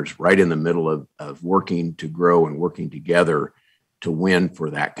employee owners right in the middle of working to grow and working together to win for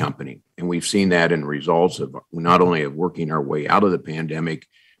that company. And we've seen that in results of not only of working our way out of the pandemic,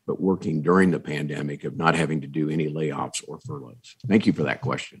 but working during the pandemic of not having to do any layoffs or furloughs. Thank you for that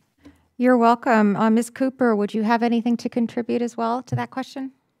question. You're welcome. Ms. Cooper, would you have anything to contribute as well to that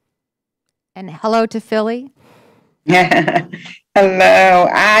question? And hello to Philly. Hello.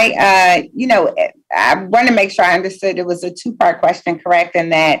 I want to make sure I understood it was a two-part question, correct? In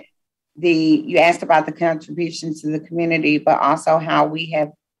that you asked about the contributions to the community, but also how we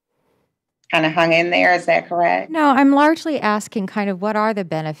have kind of hung in there. Is that correct? No, I'm largely asking kind of what are the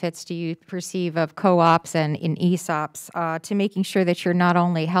benefits do you perceive of co-ops and in ESOPs to making sure that you're not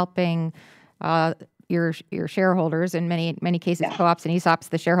only helping your shareholders, in many cases, co-ops and ESOPs,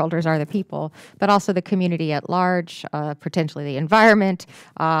 the shareholders are the people, but also the community at large, potentially the environment,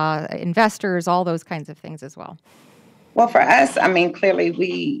 investors, all those kinds of things as well. Well, for us, I mean, clearly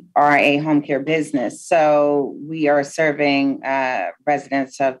we are a home care business, so we are serving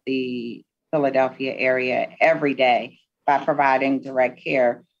residents of the Philadelphia area every day by providing direct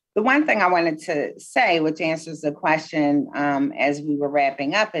care. The one thing I wanted to say, which answers the question as we were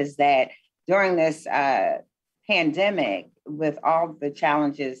wrapping up, is that during this pandemic, with all the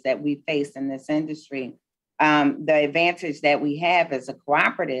challenges that we face in this industry, the advantage that we have as a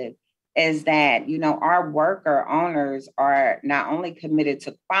cooperative is that, our worker owners are not only committed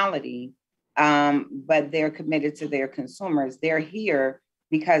to quality, but they're committed to their consumers. They're here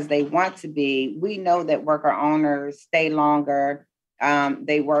because they want to be. We know that worker owners stay longer,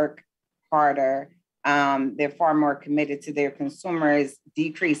 they work harder, they're far more committed to their consumers,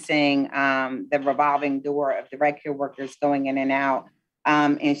 decreasing the revolving door of direct care workers going in and out,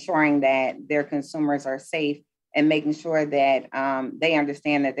 ensuring that their consumers are safe, and making sure that they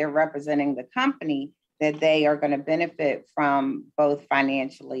understand that they're representing the company that they are going to benefit from, both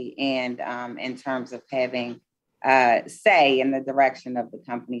financially and in terms of having say in the direction of the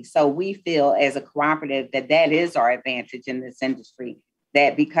company. So we feel as a cooperative that that is our advantage in this industry,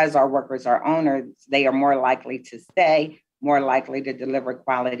 that because our workers are owners, they are more likely to stay, more likely to deliver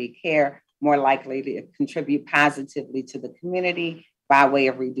quality care, more likely to contribute positively to the community by way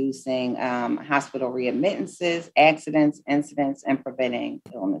of reducing hospital readmittances, accidents, incidents, and preventing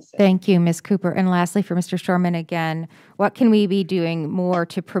illnesses. Thank you, Ms. Cooper. And lastly, for Mr. Shorman again, what can we be doing more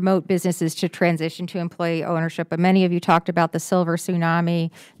to promote businesses to transition to employee ownership? But many of you talked about the silver tsunami.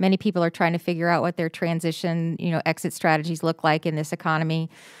 Many people are trying to figure out what their transition, exit strategies look like in this economy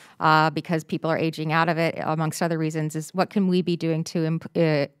because people are aging out of it, amongst other reasons. Is what can we be doing to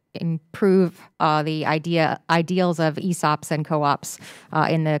improve the ideals of ESOPs and co-ops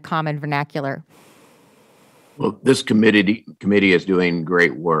in the common vernacular? Well, this committee is doing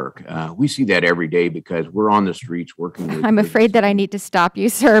great work. We see that every day because we're on the streets working with I'm afraid that I need to stop you,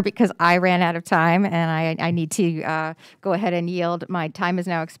 sir, because I ran out of time and I need to go ahead and yield. My time has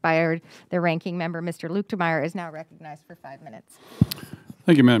now expired. The ranking member, Mr. Luetkemeyer, is now recognized for 5 minutes.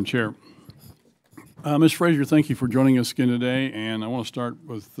 Thank you, Madam Chair. Ms. Frazier, thank you for joining us again today, and I want to start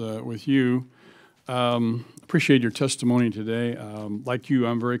with you. Appreciate your testimony today. Like you,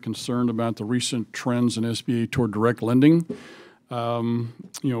 I'm very concerned about the recent trends in SBA toward direct lending.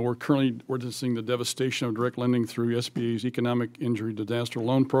 We're currently witnessing the devastation of direct lending through SBA's Economic Injury Disaster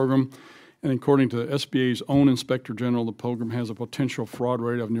Loan Program, and according to the SBA's own Inspector General, the program has a potential fraud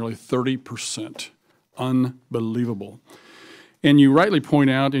rate of nearly 30%. Unbelievable. And you rightly point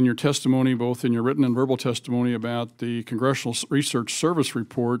out in your testimony, both in your written and verbal testimony, about the Congressional Research Service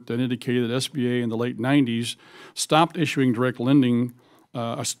report that indicated that SBA in the late 90s stopped issuing direct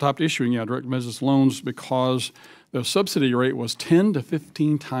business loans because the subsidy rate was 10 to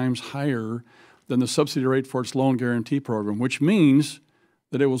 15 times higher than the subsidy rate for its loan guarantee program, which means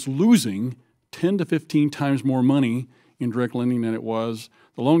that it was losing 10 to 15 times more money in direct lending than it was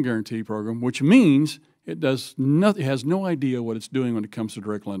the loan guarantee program, which means it has no idea what it's doing when it comes to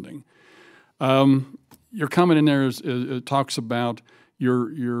direct lending. Your comment in there it talks about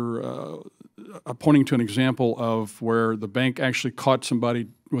you're pointing to an example of where the bank actually caught somebody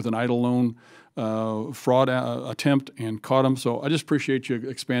with an idle loan fraud attempt and caught them. So I just appreciate you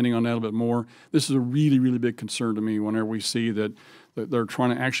expanding on that a little bit more. This is a really, really big concern to me whenever we see that they're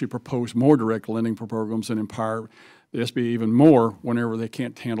trying to actually propose more direct lending programs and empower the SBA even more whenever they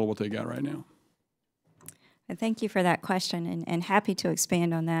can't handle what they got right now. Thank you for that question, and happy to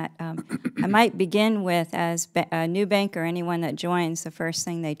expand on that. I might begin with, as a new banker, anyone that joins, the first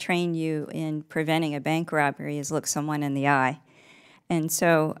thing they train you in preventing a bank robbery is look someone in the eye. And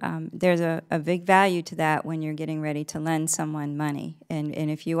so there's a big value to that when you're getting ready to lend someone money. And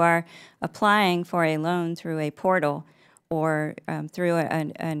if you are applying for a loan through a portal or through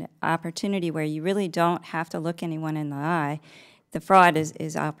an opportunity where you really don't have to look anyone in the eye, the fraud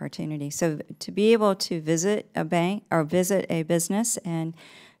is opportunity. So to be able to visit a bank or visit a business and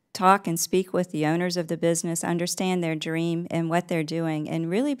talk and speak with the owners of the business, understand their dream and what they're doing, and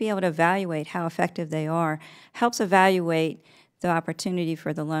really be able to evaluate how effective they are, helps evaluate the opportunity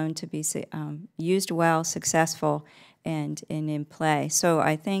for the loan to be used well, successful, and in play. So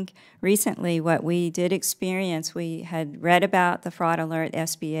I think recently what we did experience, we had read about the fraud alert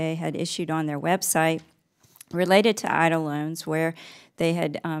SBA had issued on their website related to idle loans, where they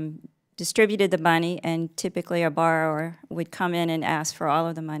had distributed the money, and typically a borrower would come in and ask for all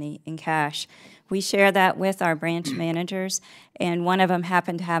of the money in cash. We share that with our branch managers, and one of them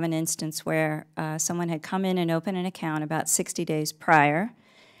happened to have an instance where someone had come in and opened an account about 60 days prior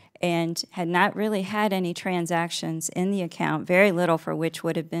and had not really had any transactions in the account, very little for which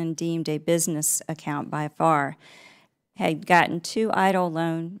would have been deemed a business account by far. Had gotten 2 idle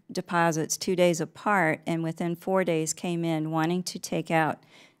loan deposits 2 days apart, and within 4 days came in wanting to take out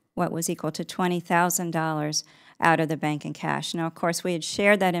what was equal to $20,000 out of the bank in cash. Now, of course, we had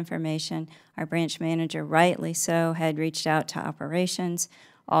shared that information. Our branch manager, rightly so, had reached out to operations.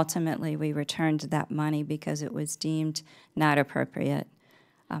 Ultimately, we returned that money because it was deemed not appropriate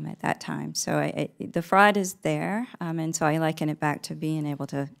at that time. So the fraud is there, and so I liken it back to being able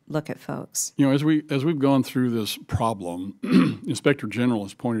to look at folks. You know, as we've gone through this problem, Inspector General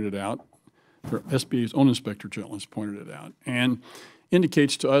has pointed it out, or SBA's own Inspector General has pointed it out, and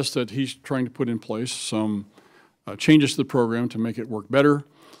indicates to us that he's trying to put in place some changes to the program to make it work better.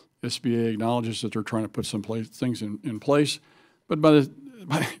 SBA acknowledges that they're trying to put some things in place, but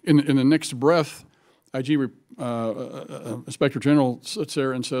in the next breath, IG Inspector General sits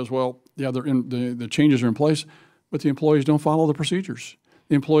there and says, well, yeah, the changes are in place, but the employees don't follow the procedures.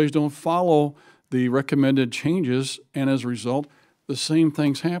 The employees don't follow the recommended changes, and as a result, the same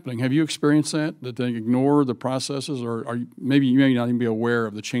thing's happening. Have you experienced that they ignore the processes, or maybe you may not even be aware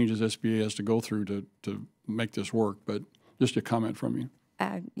of the changes SBA has to go through to make this work, but just a comment from you.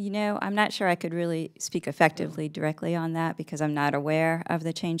 You know, I'm not sure I could really speak effectively directly on that because I'm not aware of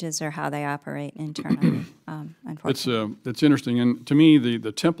the changes or how they operate internally, unfortunately. It's interesting, and to me, the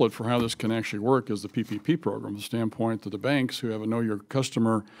template for how this can actually work is the PPP program, the standpoint that the banks who have a Know Your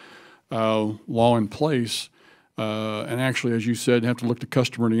Customer law in place, and actually, as you said, have to look the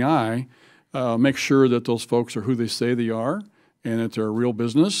customer in the eye, make sure that those folks are who they say they are, and that they're a real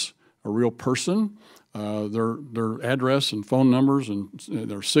business, a real person. Their address and phone numbers and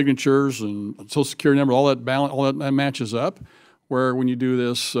their signatures and Social Security number, all that matches up. Where when you do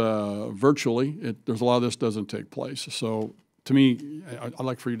this virtually, there's a lot of this doesn't take place. So to me, I'd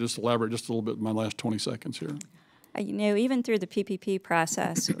like for you to just elaborate just a little bit in my last 20 seconds here. You know, even through the PPP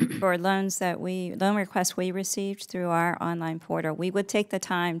process, for loan requests we received through our online portal, we would take the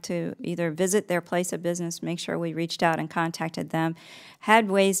time to either visit their place of business, make sure we reached out and contacted them, had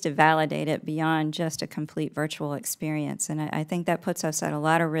ways to validate it beyond just a complete virtual experience. And I think that puts us at a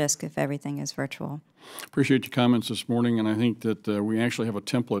lot of risk if everything is virtual. Appreciate your comments this morning, and I think that we actually have a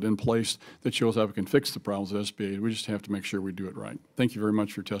template in place that shows how we can fix the problems with SBA. We just have to make sure we do it right. Thank you very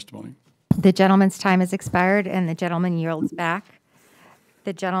much for your testimony. The gentleman's time has expired, and the gentleman yields back.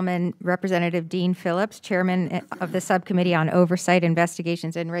 The gentleman, Representative Dean Phillips, Chairman of the Subcommittee on Oversight,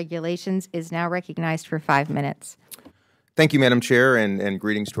 Investigations, and Regulations, is now recognized for 5 minutes. Thank you, Madam Chair, and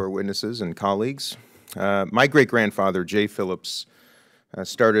greetings to our witnesses and colleagues. My great-grandfather, Jay Phillips,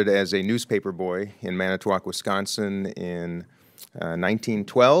 started as a newspaper boy in Manitowoc, Wisconsin in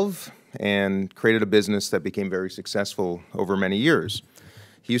 1912 and created a business that became very successful over many years.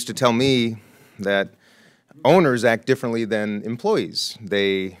 He used to tell me that owners act differently than employees.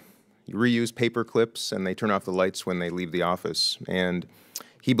 They reuse paper clips and they turn off the lights when they leave the office. And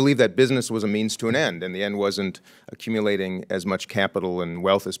he believed that business was a means to an end, and the end wasn't accumulating as much capital and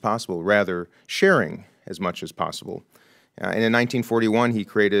wealth as possible, rather sharing as much as possible. And in 1941, he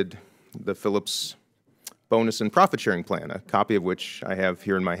created the Phillips Bonus and Profit Sharing Plan, a copy of which I have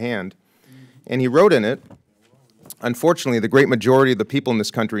here in my hand. And he wrote in it, "Unfortunately, the great majority of the people in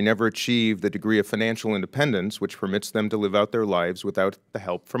this country never achieve the degree of financial independence which permits them to live out their lives without the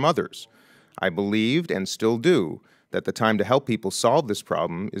help from others. I believed, and still do, that the time to help people solve this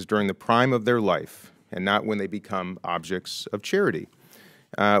problem is during the prime of their life, and not when they become objects of charity."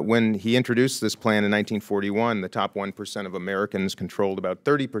 When he introduced this plan in 1941, the top 1% of Americans controlled about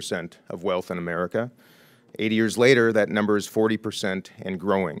 30% of wealth in America. 80 years later, that number is 40% and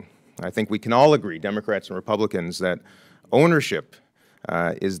growing. I think we can all agree, Democrats and Republicans, that ownership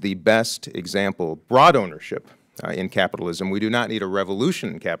is the best example, broad ownership in capitalism. We do not need a revolution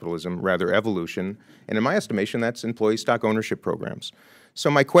in capitalism, rather evolution. And in my estimation, that's employee stock ownership programs. So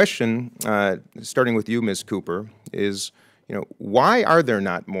my question, starting with you, Ms. Cooper, is, why are there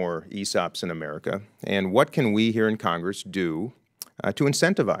not more ESOPs in America? And what can we here in Congress do to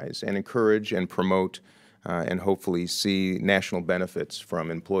incentivize and encourage and promote and hopefully see national benefits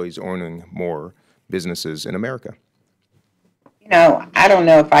from employees owning more businesses in America? I don't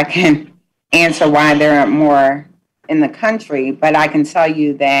know if I can answer why there aren't more in the country, but I can tell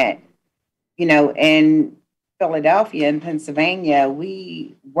you that, in Philadelphia and Pennsylvania,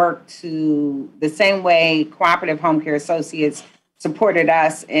 we work to the same way Cooperative Home Care Associates supported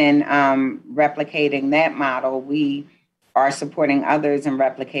us in replicating that model. We are supporting others in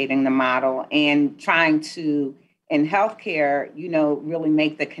replicating the model and trying to, in healthcare, really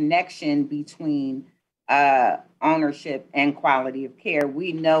make the connection between ownership and quality of care.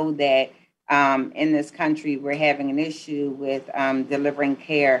 We know that in this country, we're having an issue with delivering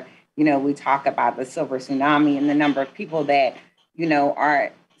care. We talk about the silver tsunami and the number of people that,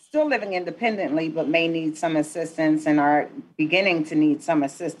 are still living independently, but may need some assistance and are beginning to need some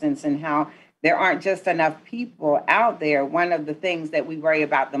assistance, and how there aren't just enough people out there. One of the things that we worry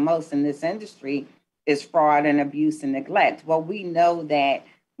about the most in this industry is fraud and abuse and neglect. Well, we know that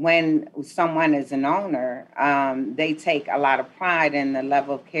when someone is an owner, they take a lot of pride in the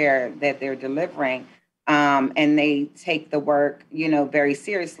level of care that they're delivering, and they take the work, very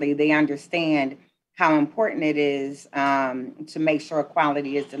seriously. They understand how important it is to make sure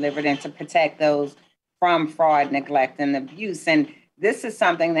quality is delivered and to protect those from fraud, neglect, and abuse. And this is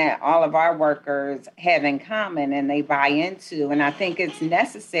something that all of our workers have in common and they buy into. And I think it's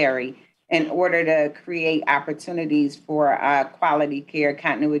necessary in order to create opportunities for quality care,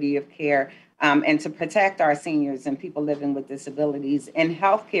 continuity of care, and to protect our seniors and people living with disabilities. In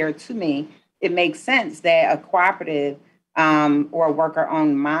healthcare, to me, it makes sense that a cooperative or a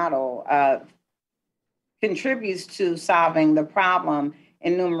worker-owned model contributes to solving the problem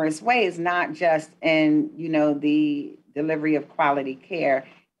in numerous ways, not just in, the delivery of quality care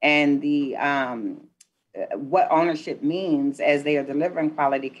and the what ownership means as they are delivering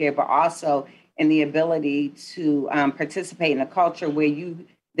quality care, but also in the ability to participate in a culture where you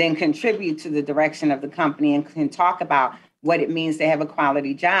then contribute to the direction of the company and can talk about what it means to have a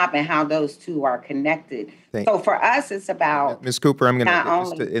quality job and how those two are connected. So for us, it's about Ms. Cooper, I'm going to,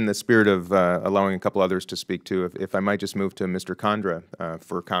 only in the spirit of allowing a couple others to speak too, if I might just move to Mr. Condra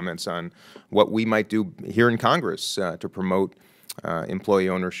for comments on what we might do here in Congress to promote employee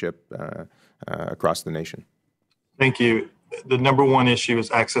ownership across the nation. Thank you. The number one issue is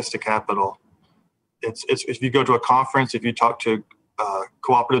access to capital. It's if you go to a conference, if you talk to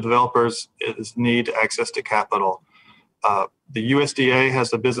cooperative developers, it is need access to capital. The USDA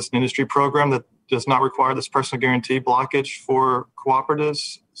has a business and industry program that does not require this personal guarantee blockage for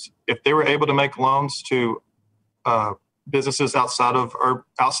cooperatives. If they were able to make loans to businesses outside of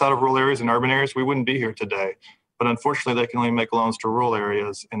rural areas and urban areas, we wouldn't be here today. But unfortunately, they can only make loans to rural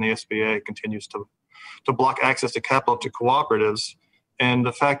areas, and the SBA continues to block access to capital to cooperatives. And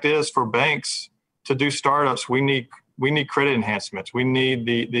the fact is, for banks to do startups, we need credit enhancements. We need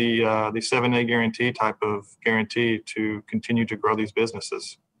the 7A guarantee type of guarantee to continue to grow these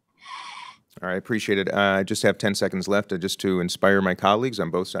businesses. All right, appreciate it. I just have 10 seconds left just to inspire my colleagues on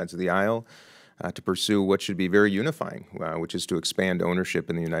both sides of the aisle to pursue what should be very unifying, which is to expand ownership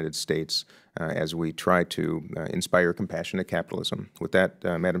in the United States as we try to inspire compassionate capitalism. With that,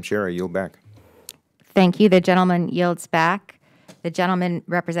 Madam Chair, I yield back. Thank you. The gentleman yields back. The gentleman,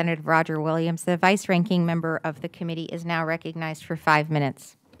 Representative Roger Williams, the vice-ranking member of the committee, is now recognized for 5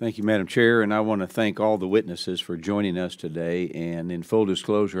 minutes. Thank you, Madam Chair, and I want to thank all the witnesses for joining us today. And in full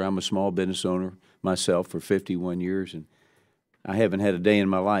disclosure, I'm a small business owner myself for 51 years, and I haven't had a day in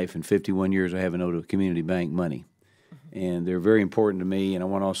my life in 51 years I haven't owed a community bank money. And they're very important to me, and I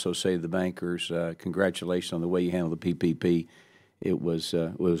want to also say to the bankers, congratulations on the way you handled the PPP. It was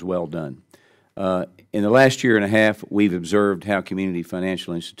well done. In the last year and a half, we've observed how community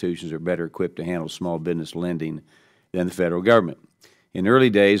financial institutions are better equipped to handle small business lending than the federal government. In the early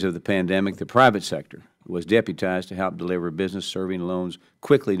days of the pandemic, the private sector was deputized to help deliver business-serving loans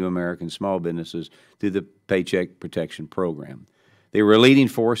quickly to American small businesses through the Paycheck Protection Program. They were a leading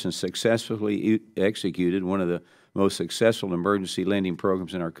force and successfully executed one of the most successful emergency lending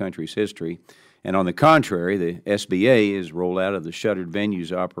programs in our country's history. And on the contrary, the SBA, as rolled out of the Shuttered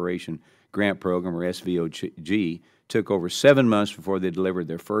Venues Operation Grant Program, or SVOG, took over 7 months before they delivered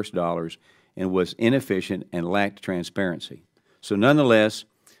their first dollars and was inefficient and lacked transparency. So nonetheless,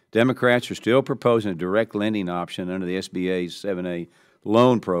 Democrats are still proposing a direct lending option under the SBA's 7A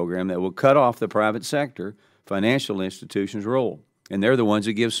loan program that will cut off the private sector financial institutions' role, and they're the ones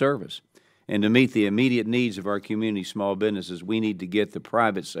that give service. And to meet the immediate needs of our community small businesses, we need to get the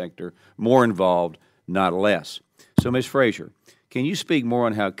private sector more involved, not less. So, Ms. Frazier, can you speak more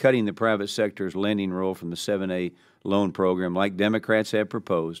on how cutting the private sector's lending role from the 7A loan program, like Democrats have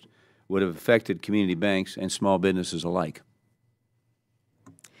proposed, would have affected community banks and small businesses alike?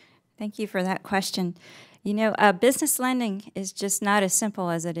 Thank you for that question. You know, business lending is just not as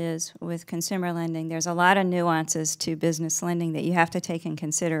simple as it is with consumer lending. There's a lot of nuances to business lending that you have to take in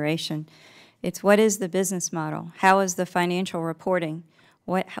consideration. It's what is the business model? How is the financial reporting?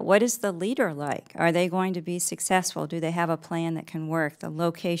 What is the leader like? Are they going to be successful? Do they have a plan that can work? The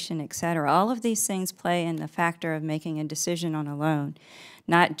location, et cetera. All of these things play in the factor of making a decision on a loan,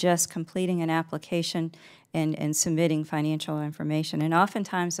 not just completing an application and submitting financial information. And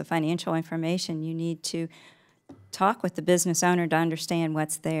oftentimes the financial information, you need to talk with the business owner to understand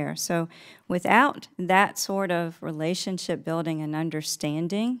what's there. So without that sort of relationship building and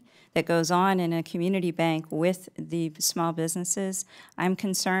understanding that goes on in a community bank with the small businesses, I'm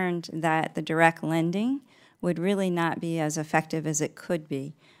concerned that the direct lending would really not be as effective as it could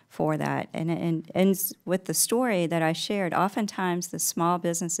be for that. And with the story that I shared, oftentimes the small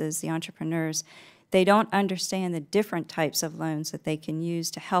businesses, the entrepreneurs, they don't understand the different types of loans that they can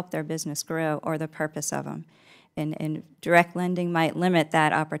use to help their business grow or the purpose of them. And direct lending might limit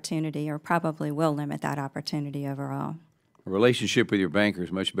that opportunity, or probably will limit that opportunity overall. A relationship with your banker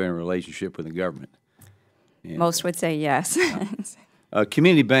is much better than a relationship with the government. And most would say yes.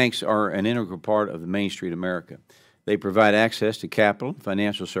 Community banks are an integral part of the Main Street America. They provide access to capital,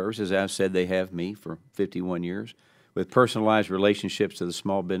 financial services. As I've said, they have me for 51 years, with personalized relationships to the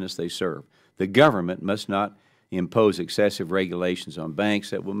small business they serve. The government must not impose excessive regulations on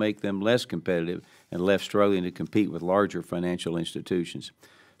banks that will make them less competitive and left struggling to compete with larger financial institutions.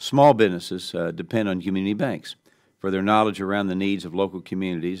 Small businesses depend on community banks for their knowledge around the needs of local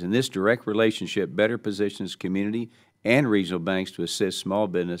communities, and this direct relationship better positions community and regional banks to assist small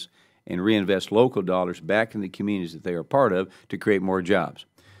business and reinvest local dollars back in the communities that they are part of to create more jobs.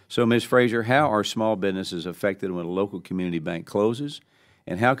 So, Ms. Frazier, how are small businesses affected when a local community bank closes,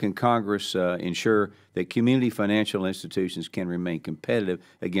 and how can Congress ensure that community financial institutions can remain competitive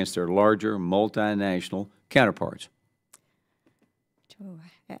against their larger multinational counterparts?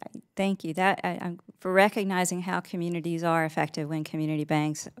 Thank you. For recognizing how communities are affected when community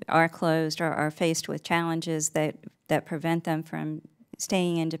banks are closed or are faced with challenges that prevent them from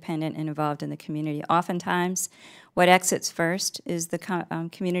staying independent and involved in the community. Oftentimes, what exits first is the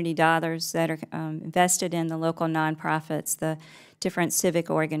community dollars that are invested in the local nonprofits, the different civic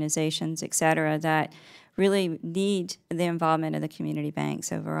organizations, et cetera, that really need the involvement of the community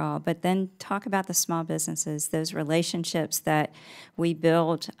banks overall. But then talk about the small businesses, those relationships that we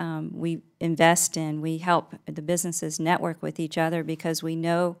build, we invest in, we help the businesses network with each other because we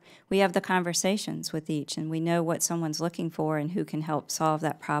know we have the conversations with each and we know what someone's looking for and who can help solve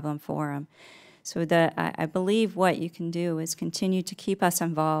that problem for them. So I believe what you can do is continue to keep us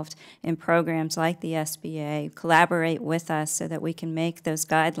involved in programs like the SBA, collaborate with us so that we can make those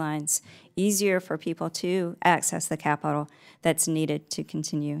guidelines easier for people to access the capital that's needed to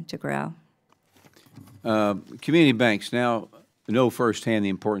continue to grow. Community banks now know firsthand the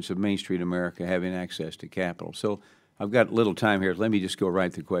importance of Main Street America having access to capital. So I've got little time here. Let me just go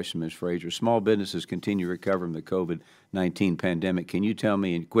right to the question, Ms. Frazier. Small businesses continue to recover from the COVID-19 pandemic. Can you tell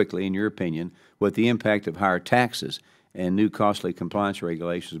me quickly, in your opinion, what the impact of higher taxes and new costly compliance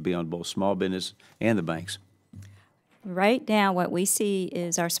regulations will be on both small business and the banks? Right now, what we see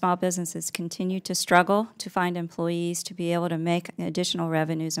is our small businesses continue to struggle to find employees to be able to make additional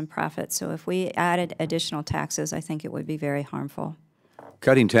revenues and profits. So if we added additional taxes, I think it would be very harmful.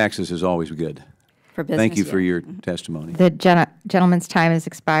 Cutting taxes is always good. For business, thank you for your testimony. The gentleman's time has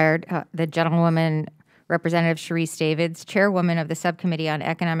expired. The gentlewoman, Representative Sharice Davids, Chairwoman of the Subcommittee on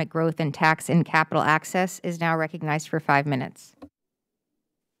Economic Growth and Tax and Capital Access, is now recognized for 5 minutes.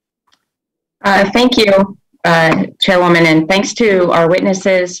 Thank you, Chairwoman, and thanks to our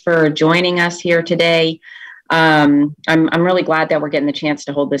witnesses for joining us here today. I'm really glad that we're getting the chance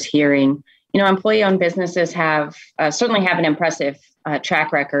to hold this hearing. You know, employee-owned businesses have certainly have an impressive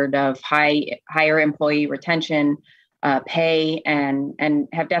track record of higher employee retention, pay, and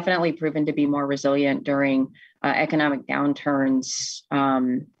have definitely proven to be more resilient during economic downturns.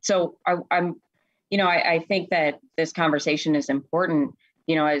 So I think that this conversation is important.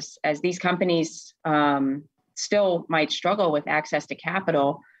 You know, as these companies still might struggle with access to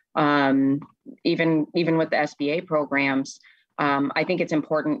capital, even with the SBA programs. I think it's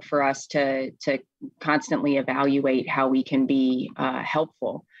important for us to constantly evaluate how we can be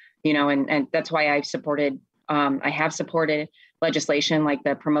helpful, you know, and that's why I have supported legislation like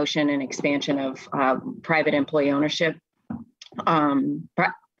the promotion and expansion of private employee ownership.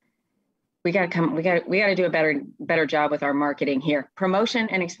 We got to do a better job with our marketing here. Promotion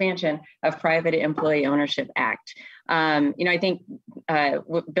and expansion of Private Employee Ownership Act. I think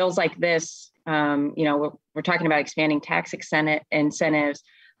bills like this, we're talking about expanding tax incentives,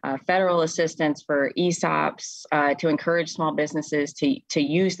 federal assistance for ESOPs to encourage small businesses to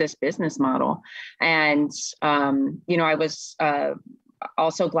use this business model. And, I was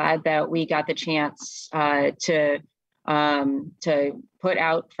also glad that we got the chance to put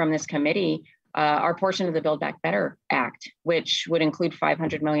out from this committee our portion of the Build Back Better Act, which would include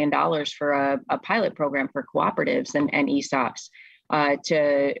 $500 million for a pilot program for cooperatives and ESOPs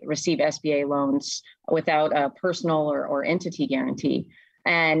to receive SBA loans without a personal or entity guarantee.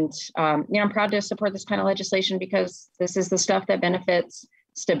 And I'm proud to support this kind of legislation because this is the stuff that benefits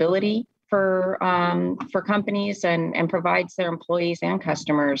stability for companies and provides their employees and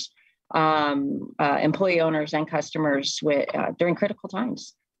customers, employee owners and customers during critical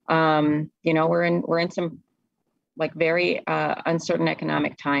times. We're in some like very uncertain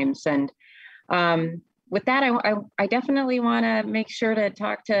economic times, and with that, I definitely want to make sure to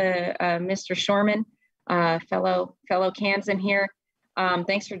talk to Mr. Shorman, fellow Kansan here.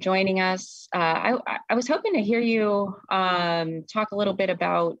 Thanks for joining us. I was hoping to hear you talk a little bit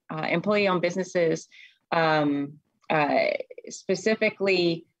about employee-owned businesses,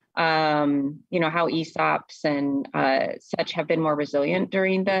 specifically, how ESOPs and such have been more resilient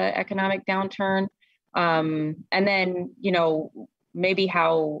during the economic downturn. And then, maybe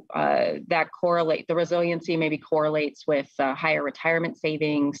how that the resiliency maybe correlates with higher retirement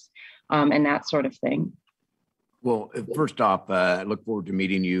savings and that sort of thing. Well, first off, I look forward to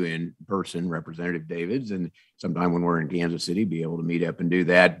meeting you in person, Representative Davids, and sometime when we're in Kansas City, be able to meet up and do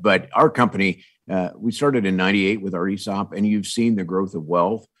that. But our company, we started in '98 with our ESOP, and you've seen the growth of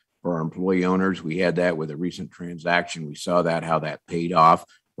wealth for our employee owners. We had that with a recent transaction. We saw how that paid off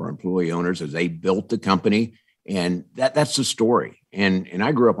for our employee owners as they built the company. And that's the story. And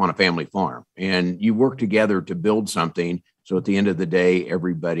I grew up on a family farm, and you work together to build something. So at the end of the day,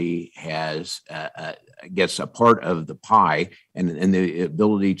 everybody gets a part of the pie and the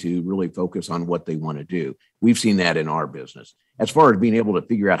ability to really focus on what they want to do. We've seen that in our business. As far as being able to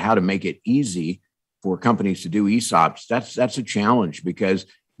figure out how to make it easy for companies to do ESOPs, that's a challenge, because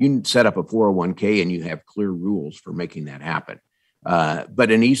you can set up a 401k and you have clear rules for making that happen.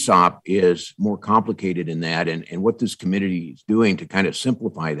 But an ESOP is more complicated in that. And what this committee is doing to kind of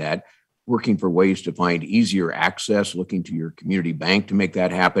simplify that, working for ways to find easier access, looking to your community bank to make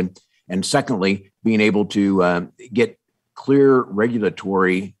that happen. And secondly, being able to get clear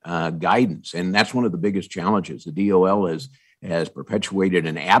regulatory guidance. And that's one of the biggest challenges. The DOL has perpetuated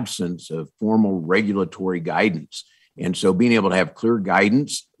an absence of formal regulatory guidance. And so being able to have clear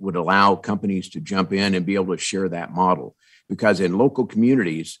guidance would allow companies to jump in and be able to share that model. Because in local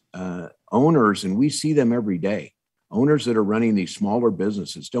communities, owners, and we see them every day, owners that are running these smaller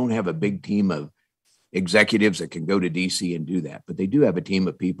businesses don't have a big team of executives that can go to DC and do that. But they do have a team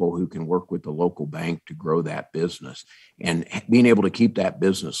of people who can work with the local bank to grow that business. And being able to keep that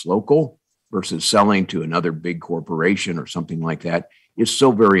business local versus selling to another big corporation or something like that is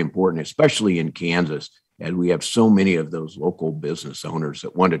so very important, especially in Kansas, as we have so many of those local business owners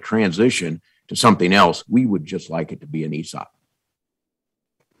that want to transition to something else. We would just like it to be an ESOP.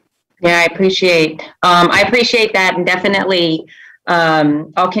 Yeah, I appreciate that, and definitely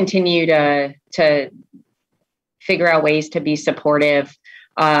I'll continue to figure out ways to be supportive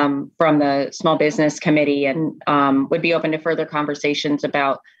from the Small Business Committee, and would be open to further conversations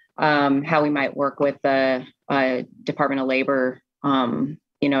about how we might work with the Department of Labor,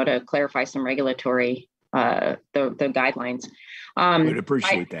 to clarify some regulatory the guidelines. We'd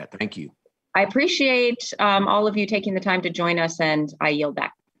appreciate that. Thank you. I appreciate all of you taking the time to join us, and I yield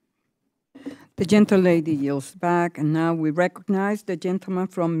back. The gentlelady yields back, and now we recognize the gentleman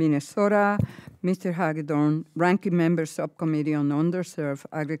from Minnesota, Mr. Hagedorn, Ranking Member Subcommittee on Underserved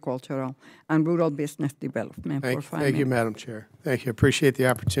Agricultural and Rural Business Development. Thank you, Madam Chair. Thank you. Appreciate the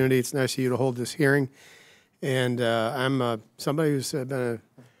opportunity. It's nice of you to hold this hearing. And I'm somebody who's been a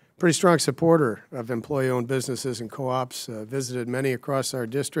pretty strong supporter of employee-owned businesses and co-ops, visited many across our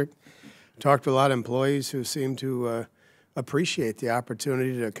district, talked to a lot of employees who seem to appreciate the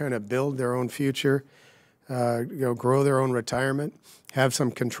opportunity to kind of build their own future, grow their own retirement, have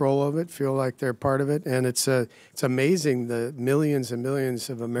some control of it, feel like they're part of it. And it's amazing the millions and millions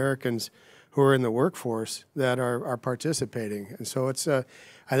of Americans who are in the workforce that are participating. And so it's, I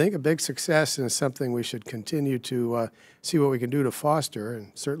think, a big success, and it's something we should continue to see what we can do to foster,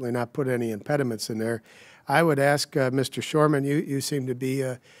 and certainly not put any impediments in there. I would ask Mr. Shorman, you seem to be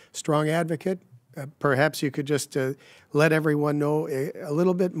a strong advocate. Perhaps you could just let everyone know a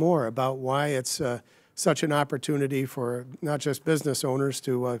little bit more about why it's such an opportunity for not just business owners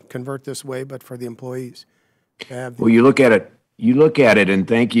to convert this way, but for the employees. Well, you look at it, and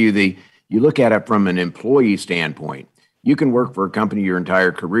thank you. You look at it from an employee standpoint. You can work for a company your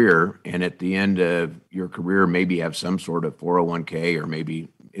entire career, and at the end of your career, maybe have some sort of 401k or maybe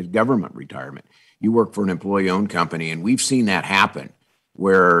government retirement. You work for an employee-owned company, and we've seen that happen,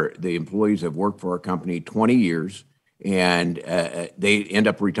 where the employees have worked for our company 20 years and they end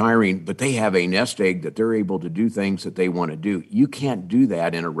up retiring, but they have a nest egg that they're able to do things that they want to do. You can't do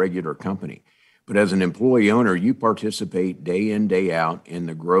that in a regular company. But as an employee owner, you participate day in, day out in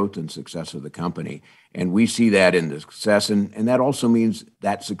the growth and success of the company. And we see that in the success. And that also means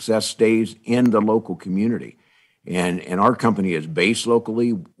that success stays in the local community. And our company is based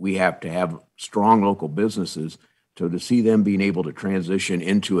locally. We have to have strong local businesses. So to see them being able to transition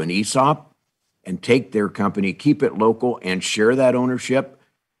into an ESOP and take their company, keep it local, and share that ownership,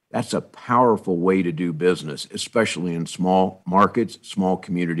 that's a powerful way to do business, especially in small markets, small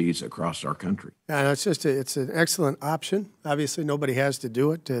communities across our country. Yeah, it's an excellent option. Obviously, nobody has to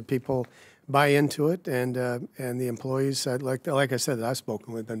do it. People buy into it, and the employees, like I said, that I've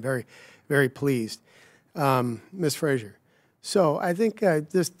spoken with, been very, very pleased. Ms. Frazier, so I think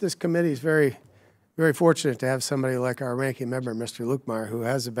this committee is very, very fortunate to have somebody like our ranking member, Mr. Lukemire, who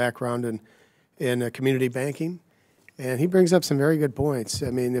has a background in community banking And he brings up some very good points. I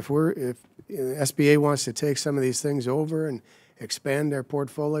mean, if SBA wants to take some of these things over and expand their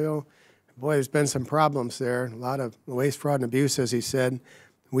portfolio, boy, there's been some problems there. A lot of waste, fraud, and abuse, as he said.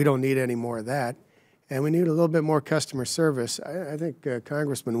 We don't need any more of that. And we need a little bit more customer service. I think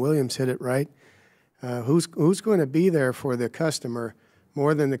Congressman Williams hit it right. Who's going to be there for the customer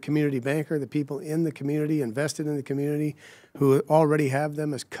more than the community banker, the people in the community, invested in the community, who already have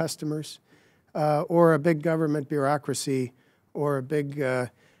them as customers, or a big government bureaucracy, or a big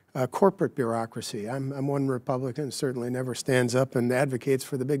corporate bureaucracy? I'm one Republican, certainly never stands up and advocates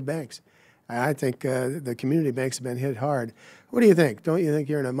for the big banks. I think the community banks have been hit hard. What do you think? Don't you think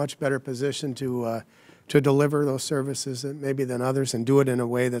you're in a much better position to deliver those services maybe than others, and do it in a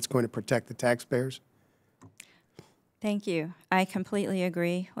way that's going to protect the taxpayers? Thank you. I completely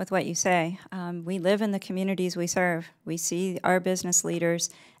agree with what you say. We live in the communities we serve. We see our business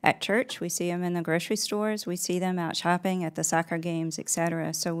leaders at church. We see them in the grocery stores. We see them out shopping at the soccer games, et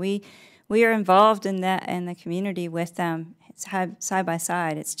cetera. So we are involved in the community with them side by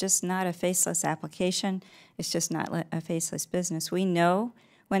side. It's just not a faceless application. It's just not a faceless business. We know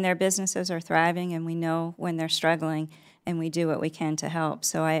when their businesses are thriving, and we know when they're struggling, and we do what we can to help.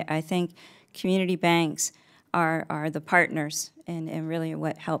 So I think community banks are the partners and really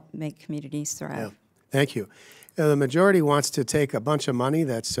what help make communities thrive. Yeah. Thank you. The majority wants to take a bunch of money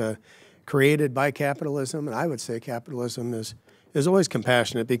that's created by capitalism, and I would say capitalism is always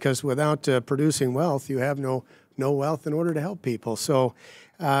compassionate, because without producing wealth, you have no wealth in order to help people. So,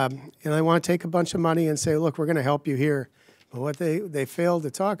 and I want to take a bunch of money and say, look, we're going to help you here. But what they fail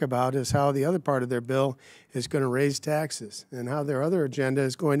to talk about is how the other part of their bill is going to raise taxes, and how their other agenda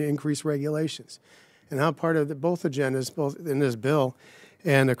is going to increase regulations, and how part of both agendas, both in this bill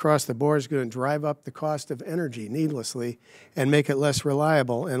and across the board, is going to drive up the cost of energy needlessly and make it less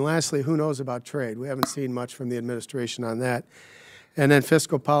reliable. And lastly, who knows about trade? We haven't seen much from the administration on that. And then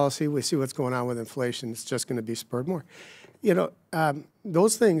fiscal policy, we see what's going on with inflation. It's just going to be spurred more. You know,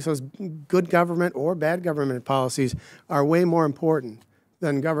 those things, those good government or bad government policies, are way more important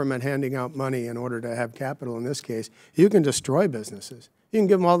than government handing out money in order to have capital in this case. You can destroy businesses. You can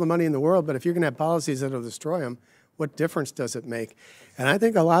give them all the money in the world, but if you're going to have policies that will destroy them, what difference does it make? And I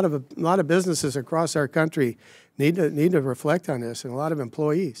think a lot of businesses across our country need to reflect on this, and a lot of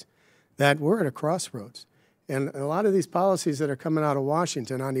employees, that we're at a crossroads. And a lot of these policies that are coming out of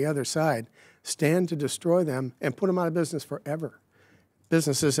Washington on the other side stand to destroy them and put them out of business forever.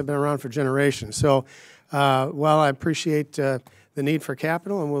 Businesses have been around for generations. So while I appreciate the need for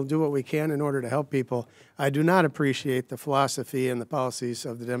capital, and we'll do what we can in order to help people, I do not appreciate the philosophy and the policies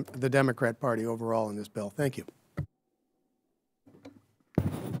of the Democrat Party overall in this bill. Thank you.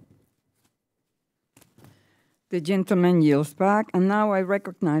 The gentleman yields back, and now I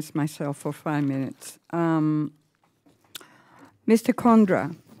recognize myself for 5 minutes. Mr.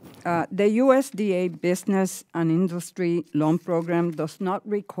 Condra, the USDA Business and Industry Loan Program does not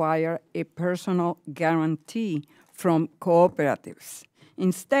require a personal guarantee from cooperatives.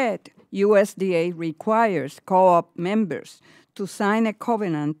 Instead, USDA requires co-op members to sign a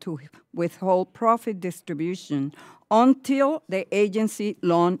covenant to withhold profit distribution until the agency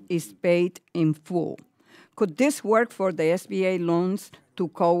loan is paid in full. Could this work for the SBA loans to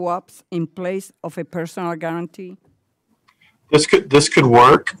co-ops in place of a personal guarantee? This could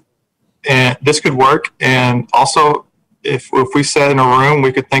work, and also if we sat in a room,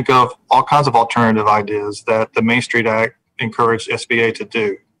 we could think of all kinds of alternative ideas that the Main Street Act encouraged SBA to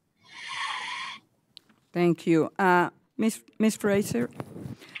do. Thank you. Ms. Fraser,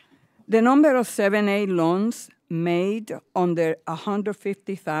 the number of 7A loans made under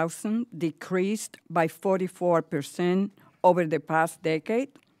 $150,000 decreased by 44% over the past decade.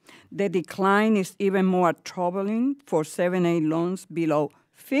 The decline is even more troubling for 7A loans below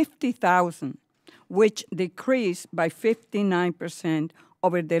 $50,000, which decreased by 59%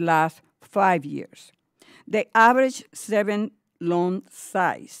 over the last 5 years. The average 7 loan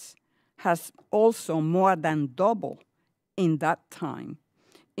size has also more than doubled in that time.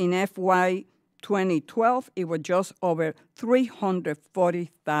 In FY 2012, it was just over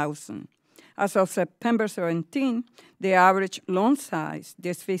 $340,000. As of September 17, the average loan size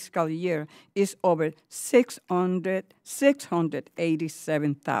this fiscal year is over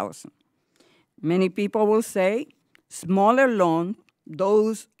 $687,000. Many people will say smaller loans,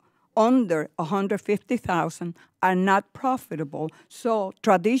 those under $150,000, are not profitable, so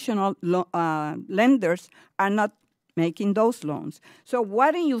traditional lenders are not making those loans. So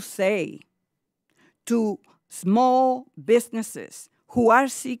what do you say to small businesses who are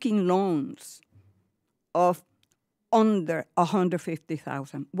seeking loans of under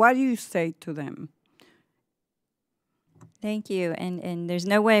 $150,000? What do you say to them? Thank you. And there's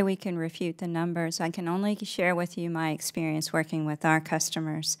no way we can refute the numbers. I can only share with you my experience working with our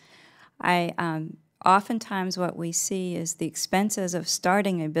customers. Oftentimes what we see is the expenses of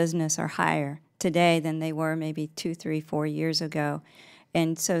starting a business are higher today than they were maybe 2, 3, 4 years ago.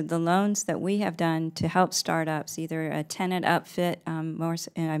 And so the loans that we have done to help startups, either a tenant upfit,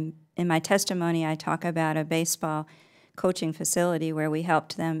 in my testimony I talk about a baseball coaching facility where we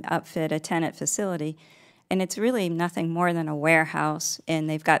helped them upfit a tenant facility. And it's really nothing more than a warehouse, and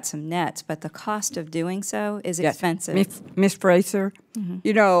they've got some nets, but the cost of doing so is expensive. Ms. Fraser,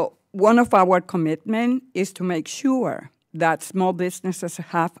 you know, one of our commitments is to make sure that small businesses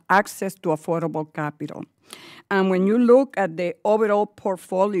have access to affordable capital. And when you look at the overall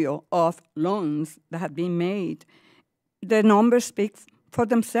portfolio of loans that have been made, the numbers speak for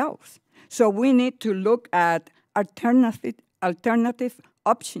themselves. So we need to look at alternative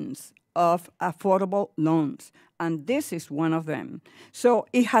options of affordable loans, and this is one of them. So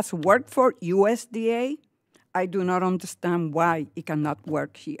it has worked for USDA. I do not understand why it cannot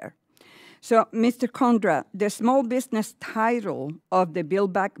work here. So, Mr. Conrad, the small business title of the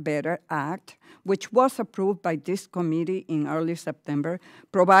Build Back Better Act, which was approved by this committee in early September,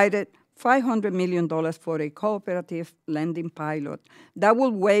 provided $500 million for a cooperative lending pilot that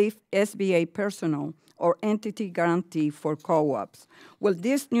will waive SBA personal or entity guarantee for co-ops. Will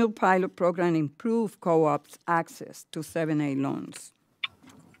this new pilot program improve co-ops' access to 7A loans?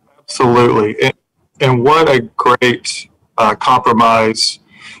 Absolutely. And what a great compromise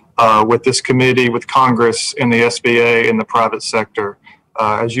with this committee, with Congress, and the SBA, and the private sector.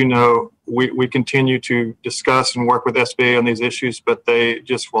 As you know, we continue to discuss and work with SBA on these issues, but they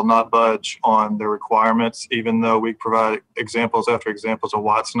just will not budge on their requirements, even though we provide examples after examples of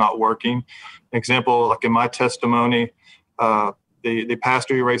why it's not working. An example, like in my testimony, the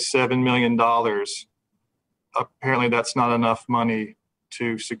pastor who raised $7 million, apparently that's not enough money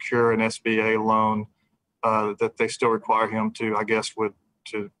to secure an SBA loan that they still require him to, I guess,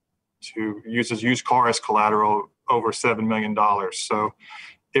 to use his used car as collateral over $7 million. So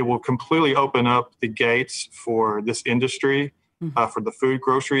it will completely open up the gates for this industry, for the food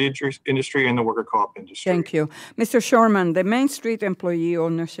grocery industry and the worker co-op industry. Thank you. Mr. Sherman, the Main Street Employee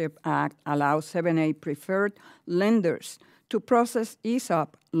Ownership Act allows 7A preferred lenders to process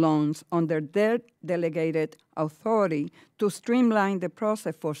ESOP loans under their delegated authority to streamline the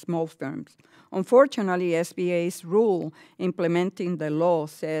process for small firms. Unfortunately, SBA's rule implementing the law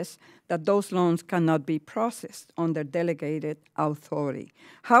says that those loans cannot be processed under delegated authority.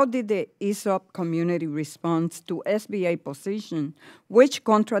 How did the ESOP community respond to SBA position, which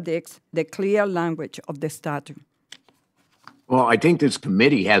contradicts the clear language of the statute? Well, I think this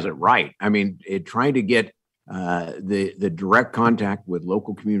committee has it right. I mean, trying to get the direct contact with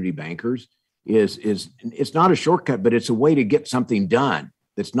local community bankers is it's not a shortcut, but it's a way to get something done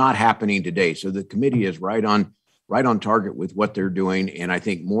that's not happening today. So the committee is right on target with what they're doing. And I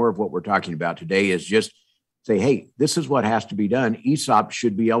think more of what we're talking about today is just say, hey, this is what has to be done. ESOP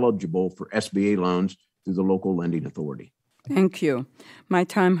should be eligible for SBA loans through the local lending authority. Thank you. My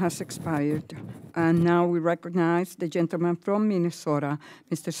time has expired. And now we recognize the gentleman from Minnesota,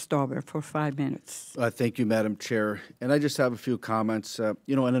 Mr. Stover, for 5 minutes. Thank you, Madam Chair. And I just have a few comments.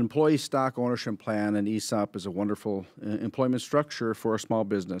 You know, an employee stock ownership plan and ESOP is a wonderful employment structure for a small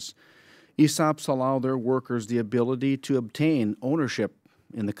business. ESOPs allow their workers the ability to obtain ownership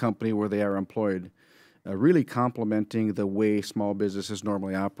in the company where they are employed, really complementing the way small businesses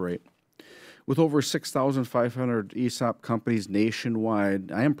normally operate. With over 6,500 ESOP companies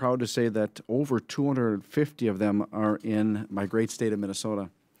nationwide, I am proud to say that over 250 of them are in my great state of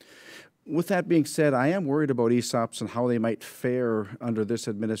Minnesota. With that being said, I am worried about ESOPs and how they might fare under this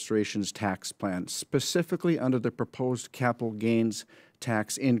administration's tax plan, specifically under the proposed capital gains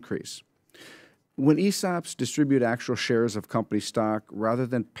tax increase. When ESOPs distribute actual shares of company stock, rather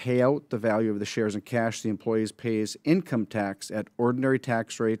than pay out the value of the shares in cash, the employees pays income tax at ordinary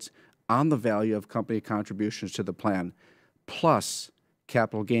tax rates on the value of company contributions to the plan, plus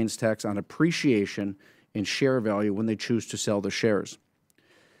capital gains tax on appreciation in share value when they choose to sell their shares.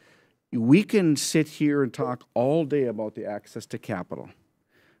 We can sit here and talk all day about the access to capital,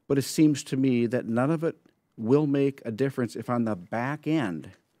 but it seems to me that none of it will make a difference if on the back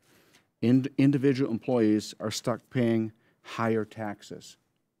end, individual employees are stuck paying higher taxes.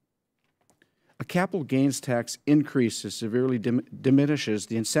 A capital gains tax increases severely diminishes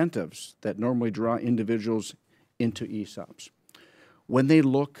the incentives that normally draw individuals into ESOPs. When they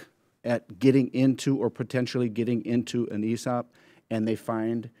look at getting into or potentially getting into an ESOP and they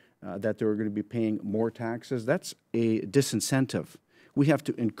find that they're going to be paying more taxes, that's a disincentive. We have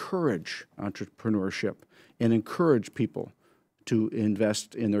to encourage entrepreneurship and encourage people to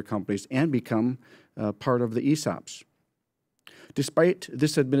invest in their companies and become part of the ESOPs. Despite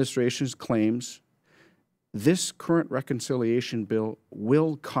this administration's claims, this current reconciliation bill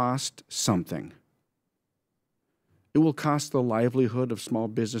will cost something. It will cost the livelihood of small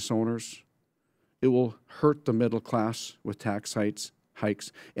business owners. It will hurt the middle class with tax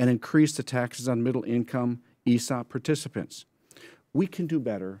hikes and increase the taxes on middle income ESOP participants. We can do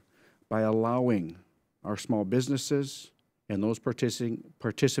better by allowing our small businesses and those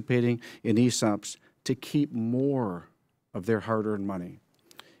participating in ESOPs to keep more of their hard-earned money.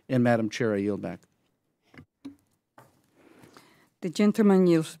 And Madam Chair, I yield back. The gentleman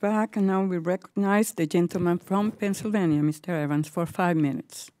yields back, and now we recognize the gentleman from Pennsylvania, Mr. Evans, for 5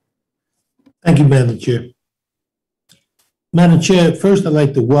 minutes. Thank you, Madam Chair. Madam Chair, first I'd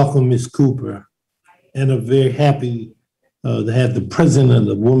like to welcome Ms. Cooper, and I'm very happy to have the president of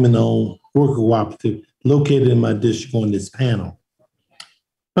the women-owned worker cooperative located in my district on this panel.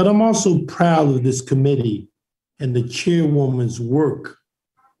 But I'm also proud of this committee and the chairwoman's work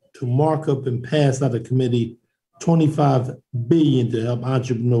to mark up and pass out of committee $25 billion to help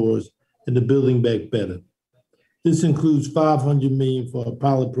entrepreneurs in the Building Back Better. This includes $500 million for a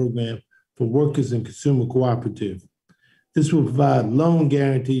pilot program for workers and consumer cooperative. This will provide loan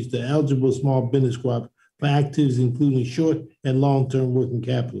guarantees to eligible small business cooperatives for activities including short and long-term working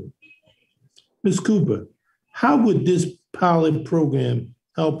capital. Ms. Cooper, how would this pilot program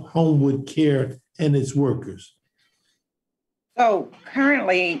help Homewood Care and its workers? So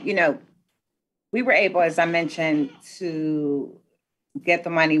currently, we were able, as I mentioned, to get the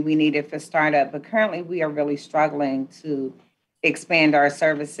money we needed for startup, but currently we are really struggling to expand our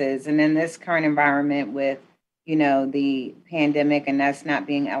services. And in this current environment with, the pandemic and us not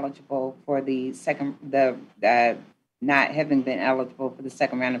being eligible for not having been eligible for the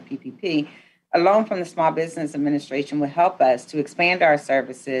second round of PPP, a loan from the Small Business Administration would help us to expand our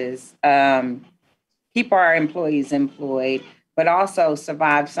services, keep our employees employed, but also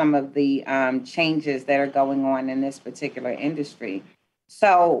survive some of the changes that are going on in this particular industry.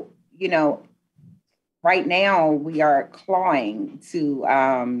 So, right now we are clawing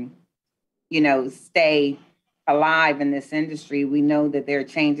to, stay alive in this industry. We know that there are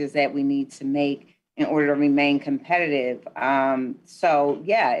changes that we need to make in order to remain competitive. So,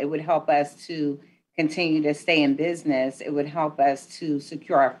 yeah, it would help us to continue to stay in business. It would help us to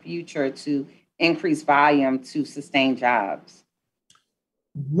secure our future, to increase volume, to sustain jobs.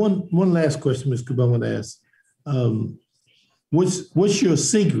 One last question, Ms. Cooper, I want to ask. What's your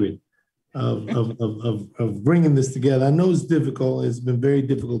secret of bringing this together? I know it's difficult. It's been a very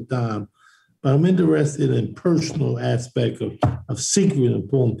difficult time, but I'm interested in personal aspect of secret and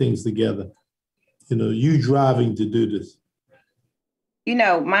pulling things together. You driving to do this.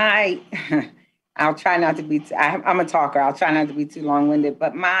 I'll try not to be, I'm a talker. I'll try not to be too long-winded,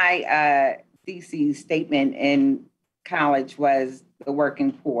 but my thesis statement in college was the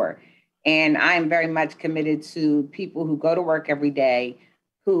working poor. And I'm very much committed to people who go to work every day,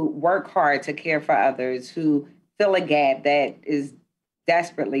 who work hard to care for others, who fill a gap that is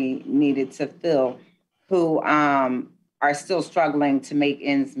desperately needed to fill, who are still struggling to make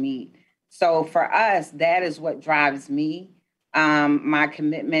ends meet. So for us, that is what drives me, my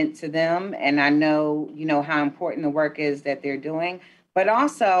commitment to them. And I know, how important the work is that they're doing, but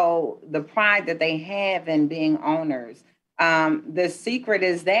also the pride that they have in being owners. The secret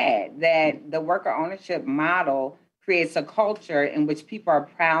is that the worker ownership model creates a culture in which people are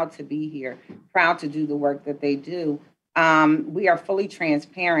proud to be here, proud to do the work that they do. We are fully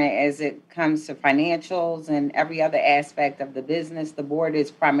transparent as it comes to financials and every other aspect of the business. The board is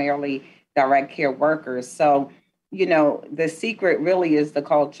primarily direct care workers. So, the secret really is the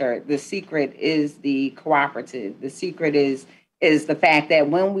culture. The secret is the cooperative. The secret is the fact that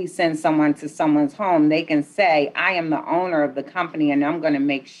when we send someone to someone's home, they can say, I am the owner of the company and I'm going to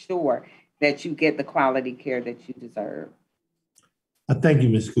make sure that you get the quality care that you deserve. I thank you,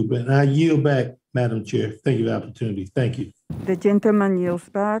 Ms. Cooper. And I yield back, Madam Chair. Thank you for the opportunity. Thank you. The gentleman yields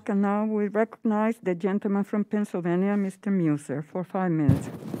back, and now we recognize the gentleman from Pennsylvania, Mr. Muser, for 5 minutes.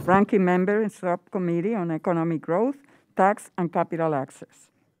 Ranking member in Subcommittee on Economic Growth, Tax, and Capital Access.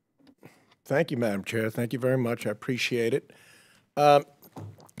 Thank you, Madam Chair. Thank you very much. I appreciate it.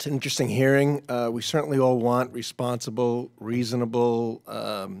 It's an interesting hearing. We certainly all want responsible, reasonable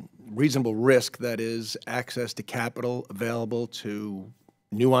risk, that is, access to capital available to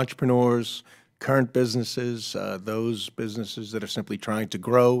new entrepreneurs, current businesses, those businesses that are simply trying to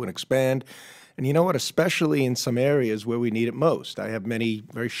grow and expand. And you know what? Especially in some areas where we need it most. I have many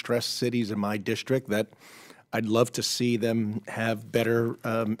very stressed cities in my district that I'd love to see them have better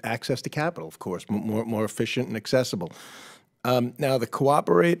access to capital, of course, more efficient and accessible. Now, the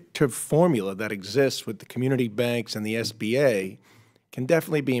cooperative formula that exists with the community banks and the SBA can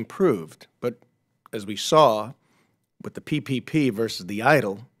definitely be improved. But as we saw with the PPP versus the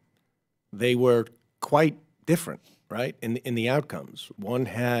EIDL, they were quite different, right, in the outcomes. One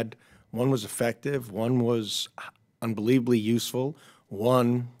was effective, one was unbelievably useful.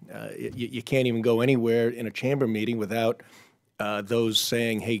 One, you can't even go anywhere in a chamber meeting without those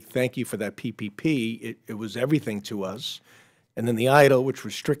saying, hey, thank you for that PPP. It was everything to us. And then the EIDL, which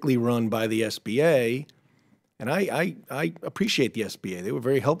was strictly run by the SBA, and I appreciate the SBA. They were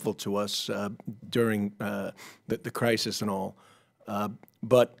very helpful to us during the crisis and all.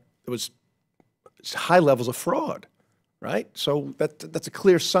 But it was high levels of fraud, right? So that's a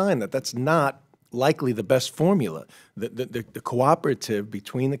clear sign that that's not likely the best formula. The cooperative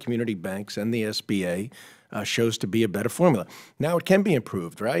between the community banks and the SBA shows to be a better formula. Now it can be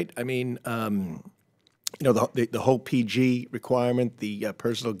improved, right? I mean, you know, the whole PG requirement, the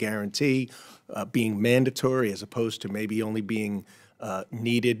personal guarantee being mandatory as opposed to maybe only being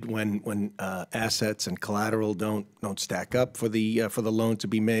needed when assets and collateral don't stack up for the loan to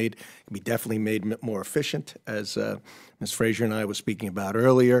be made. It can be definitely made more efficient, as Ms. Frazier and I were speaking about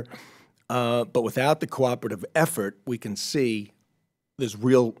earlier. But without the cooperative effort, we can see there's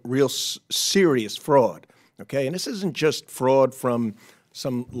real serious fraud. Okay, and this isn't just fraud from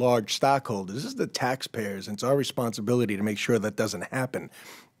some large stockholders. This is the taxpayers, and it's our responsibility to make sure that doesn't happen.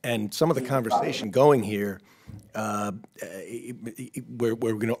 And some of the conversation going here, we're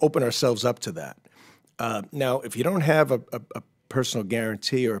going to open ourselves up to that. Now, if you don't have a personal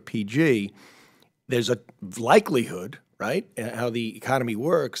guarantee or a PG, there's a likelihood, right, how the economy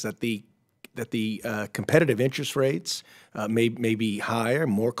works, that the competitive interest rates may be higher,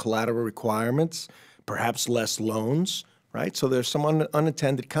 more collateral requirements, perhaps less loans, right? So there's some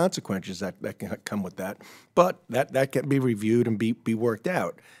unintended consequences that can come with that. But that can be reviewed and be worked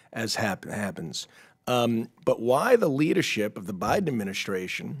out as happens. But why the leadership of the Biden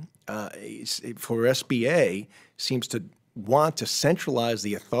administration for SBA seems to want to centralize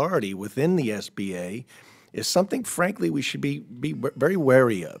the authority within the SBA is something, frankly, we should be very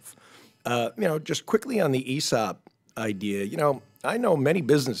wary of. You know, just quickly on the ESOP idea, you know, I know many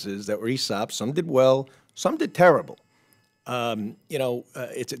businesses that were ESOP. Some did well, some did terrible. You know,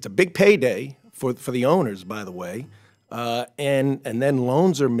 it's a big payday for the owners, by the way, and then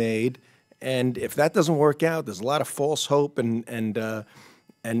loans are made, and if that doesn't work out, there's a lot of false hope and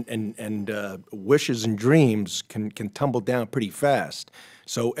wishes and dreams can tumble down pretty fast.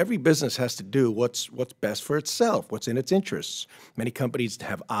 So every business has to do what's best for itself, what's in its interests. Many companies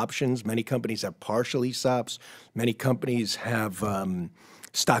have options. Many companies have partial ESOPs. Many companies have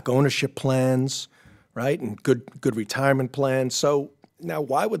stock ownership plans, right, and good retirement plans. So now,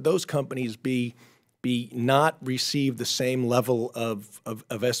 why would those companies be not receive the same level of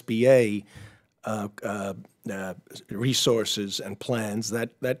SBA resources and plans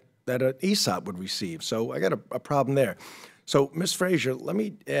that an ESOP would receive? So I got a problem there. So, Ms. Frazier, let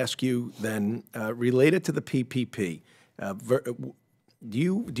me ask you then, related to the PPP,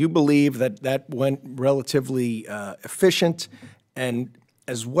 do you believe that went relatively efficient, and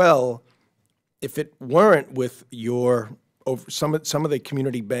as well, if it weren't with your some of the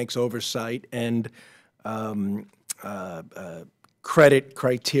community banks' oversight and credit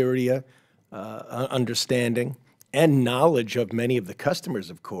criteria understanding and knowledge of many of the customers,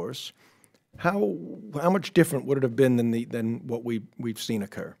 of course, how much different would it have been than what we've seen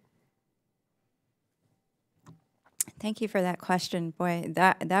occur? Thank you for that question. Boy,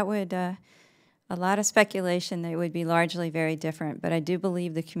 that would a lot of speculation that it would be largely very different, but I do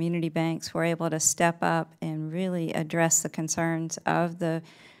believe the community banks were able to step up and really address the concerns of the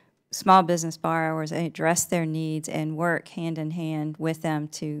small business borrowers and address their needs and work hand in hand with them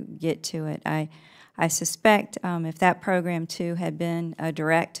to get to it. I suspect if that program, too, had been a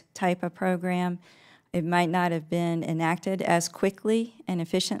direct type of program, it might not have been enacted as quickly and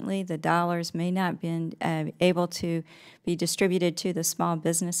efficiently. The dollars may not have been able to be distributed to the small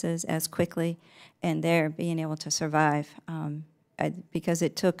businesses as quickly, and they're being able to survive because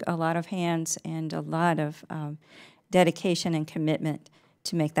it took a lot of hands and a lot of dedication and commitment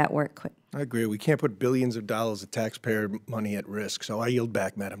to make that work quick. I agree. We can't put billions of dollars of taxpayer money at risk, so I yield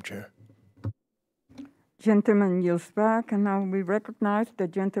back, Madam Chair. Gentleman yields back, and now we recognize the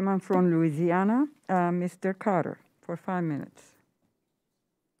gentleman from Louisiana, Mr. Carter, for 5 minutes.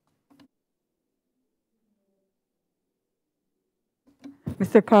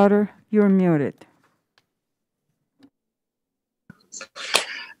 Mr. Carter, you're muted.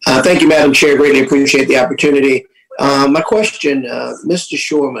 Thank you, Madam Chair. Greatly appreciate the opportunity. My question, Mr.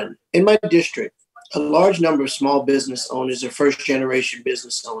 Shorman, in my district, a large number of small business owners are first-generation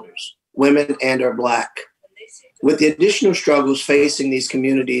business owners, women and or Black. With the additional struggles facing these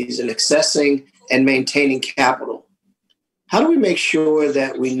communities in accessing and maintaining capital, how do we make sure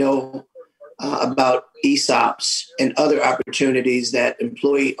that we know about ESOPs and other opportunities that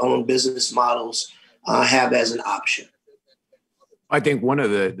employee-owned business models have as an option? I think one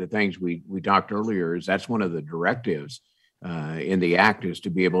of the things we talked earlier is that's one of the directives in the act is to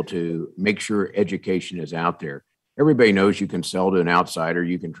be able to make sure education is out there. Everybody knows you can sell to an outsider,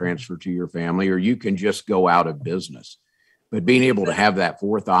 you can transfer to your family, or you can just go out of business. But being able to have that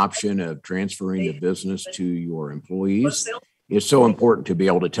fourth option of transferring the business to your employees is so important to be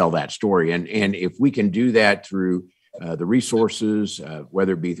able to tell that story. And if we can do that through the resources,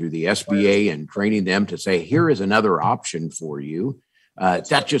 whether it be through the SBA and training them to say, here is another option for you,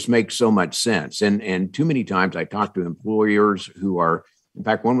 that just makes so much sense. And too many times I talk to employers who are, in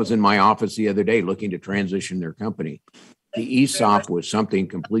fact, one was in my office the other day looking to transition their company. The ESOP was something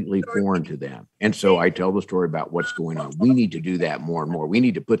completely foreign to them. And so I tell the story about what's going on. We need to do that more and more. We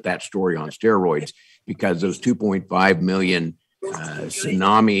need to put that story on steroids because those 2.5 million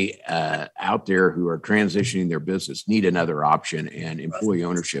tsunami out there who are transitioning their business need another option, and employee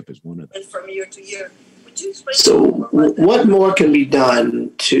ownership is one of them. So what more can be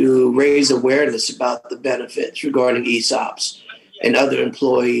done to raise awareness about the benefits regarding ESOPs and other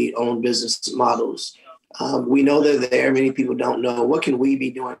employee-owned business models? We know they're there. Many people don't know. What can we be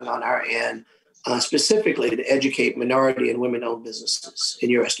doing on our end specifically to educate minority and women-owned businesses,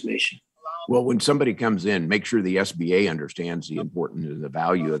 in your estimation? Well, when somebody comes in, make sure the SBA understands the importance and the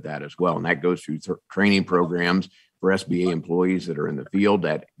value of that as well. And that goes through training programs for SBA employees that are in the field.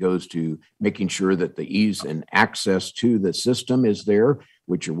 That goes to making sure that the ease and access to the system is there,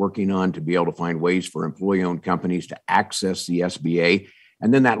 which you're working on to be able to find ways for employee-owned companies to access the SBA.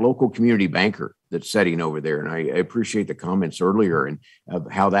 And then that local community banker that's sitting over there. And I appreciate the comments earlier and of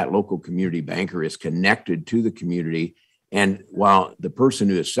how that local community banker is connected to the community. And while the person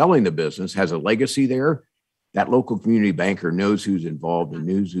who is selling the business has a legacy there, that local community banker knows who's involved and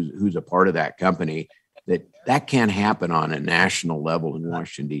knows who's a part of that company. That can't happen on a national level in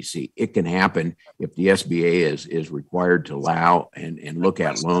Washington, D.C. It can happen if the SBA is required to allow and look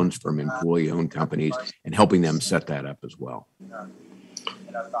at loans from employee-owned companies and helping them set that up as well.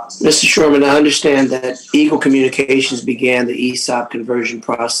 Mr. Sherman, I understand that Eagle Communications began the ESOP conversion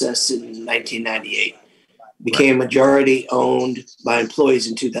process in 1998, became majority owned by employees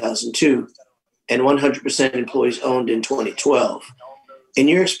in 2002, and 100% employees owned in 2012. In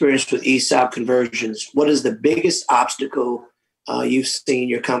your experience with ESOP conversions, what is the biggest obstacle you've seen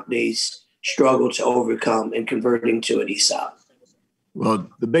your companies struggle to overcome in converting to an ESOP? Well,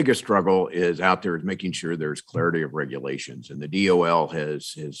 the biggest struggle is out there is making sure there's clarity of regulations, and the DOL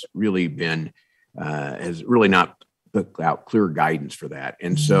has really not put out clear guidance for that.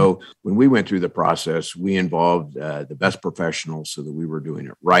 And so when we went through the process, we involved the best professionals so that we were doing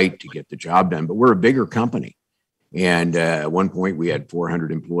it right to get the job done. But we're a bigger company. And at one point we had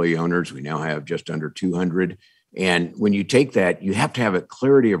 400 employee owners. We now have just under 200. And when you take that, you have to have a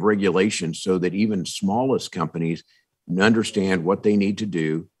clarity of regulation so that even smallest companies understand what they need to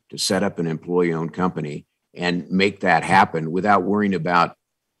do to set up an employee-owned company and make that happen without worrying about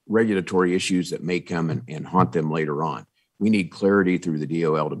regulatory issues that may come and haunt them later on. We need clarity through the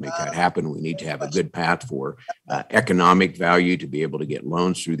DOL to make that happen. We need to have a good path for economic value to be able to get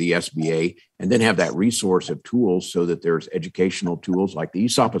loans through the SBA, and then have that resource of tools so that there's educational tools like the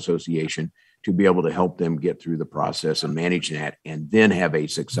ESOP Association to be able to help them get through the process and manage that, and then have a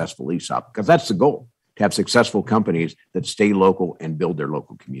successful ESOP, because that's the goal, to have successful companies that stay local and build their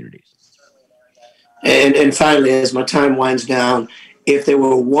local communities. And finally, as my time winds down, if there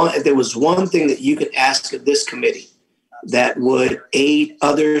was one thing that you could ask of this committee that would aid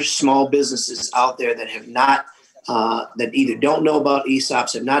other small businesses out there that have not, that either don't know about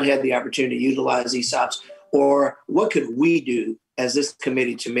ESOPs, have not had the opportunity to utilize ESOPs, or what could we do as this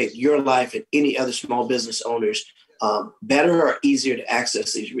committee to make your life and any other small business owners better or easier to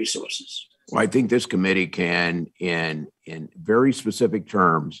access these resources? Well, I think this committee can, in very specific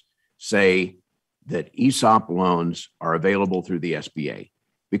terms, say that ESOP loans are available through the SBA,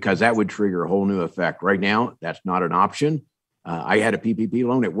 because that would trigger a whole new effect. Right now, that's not an option. I had a PPP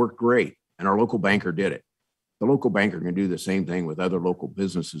loan. It worked great, and our local banker did it. The local banker can do the same thing with other local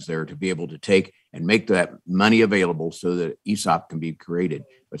businesses there to be able to take and make that money available so that ESOP can be created.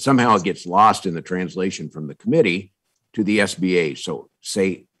 But somehow it gets lost in the translation from the committee to the SBA. So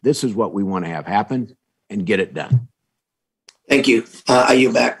say, this is what we want to have happen, and get it done. Thank you. I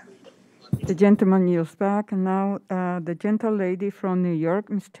yield back. The gentleman yields back, and now the gentle lady from New York,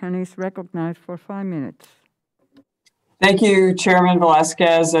 Ms. Tenney, is recognized for 5 minutes. Thank you, Chairman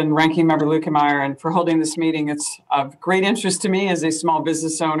Velasquez and Ranking Member Lukemeyer, and for holding this meeting. It's of great interest to me as a small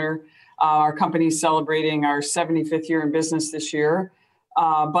business owner. Our company is celebrating our 75th year in business this year.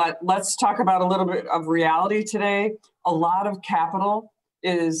 But let's talk about a little bit of reality today. A lot of capital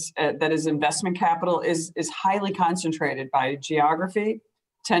that is investment capital is highly concentrated by geography,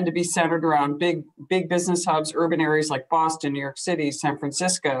 tend to be centered around big business hubs, urban areas like Boston, New York City, San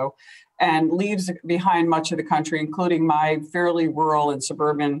Francisco, and leaves behind much of the country, including my fairly rural and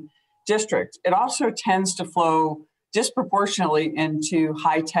suburban district. It also tends to flow disproportionately into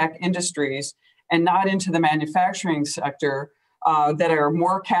high-tech industries and not into the manufacturing sector that are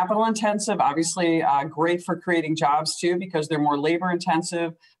more capital intensive, obviously great for creating jobs too, because they're more labor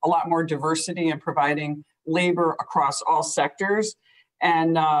intensive, a lot more diversity in providing labor across all sectors.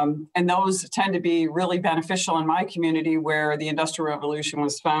 And those tend to be really beneficial in my community where the Industrial Revolution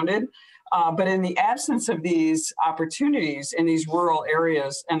was founded. But in the absence of these opportunities in these rural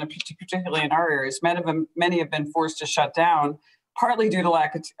areas, and particularly in our areas, many have been forced to shut down, partly due to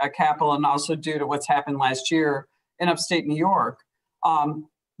lack of capital and also due to what's happened last year in upstate New York.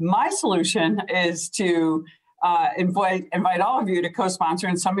 My solution is to invite all of you to co-sponsor,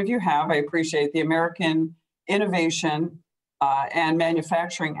 and some of you have, I appreciate, the American Innovation and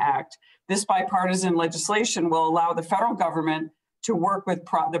Manufacturing Act. This bipartisan legislation will allow the federal government to work with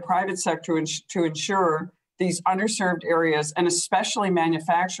the private sector to ensure these underserved areas, and especially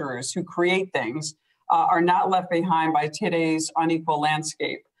manufacturers who create things, are not left behind by today's unequal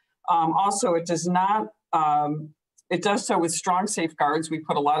landscape. Also, it does so with strong safeguards. We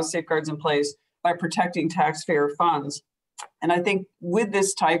put a lot of safeguards in place by protecting taxpayer funds. And I think with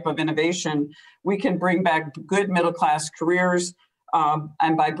this type of innovation, we can bring back good middle-class careers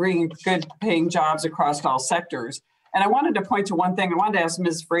and by bringing good paying jobs across all sectors. And I wanted to point to one thing. I wanted to ask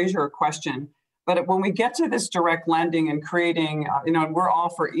Ms. Frazier a question. But when we get to this direct lending and creating, we're all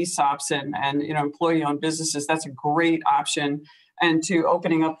for ESOPs and employee-owned businesses. That's a great option. And to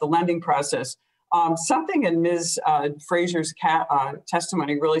opening up the lending process. Something in Ms. Frazier's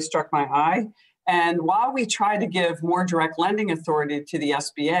testimony really struck my eye. And while we try to give more direct lending authority to the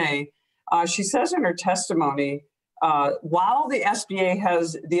SBA, she says in her testimony, while the SBA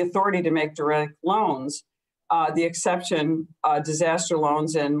has the authority to make direct loans, the exception, disaster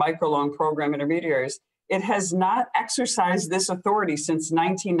loans and microloan program intermediaries, it has not exercised this authority since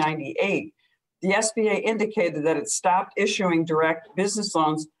 1998. The SBA indicated that it stopped issuing direct business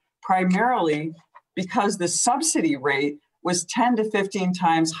loans primarily because the subsidy rate was 10 to 15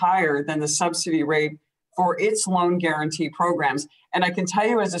 times higher than the subsidy rate for its loan guarantee programs. And I can tell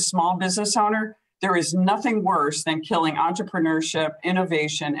you as a small business owner, there is nothing worse than killing entrepreneurship,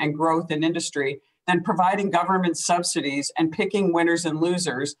 innovation, and growth in industry than providing government subsidies and picking winners and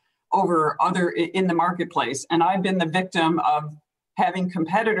losers over other in the marketplace. And I've been the victim of having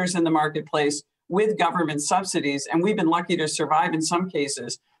competitors in the marketplace with government subsidies, and we've been lucky to survive in some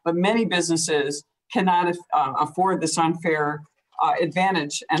cases, but many businesses cannot afford this unfair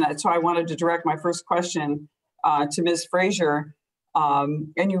advantage. And so I wanted to direct my first question to Ms. Frazier.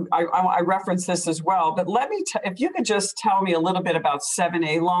 I referenced this as well, but if you could just tell me a little bit about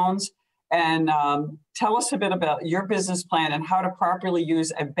 7A loans and tell us a bit about your business plan and how to properly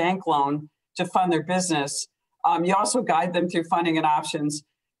use a bank loan to fund their business. You also guide them through funding and options.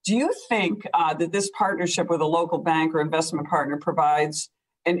 Do you think that this partnership with a local bank or investment partner provides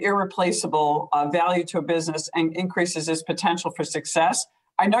an irreplaceable value to a business and increases its potential for success?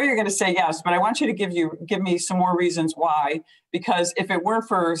 I know you're going to say yes, but I want you to give me some more reasons why, because if it weren't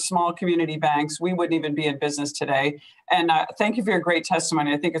for small community banks, we wouldn't even be in business today. And thank you for your great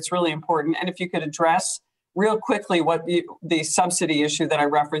testimony. I think it's really important. And if you could address real quickly what the subsidy issue that I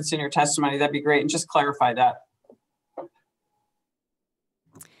referenced in your testimony, that'd be great. And just clarify that.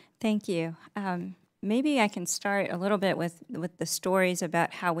 Thank you. Maybe I can start a little bit with the stories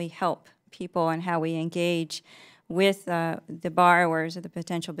about how we help people and how we engage with the borrowers or the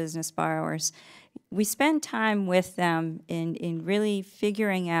potential business borrowers. We spend time with them in really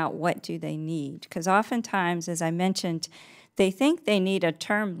figuring out what do they need. Because oftentimes, as I mentioned, they think they need a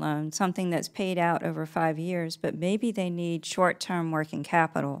term loan, something that's paid out over 5 years, but maybe they need short-term working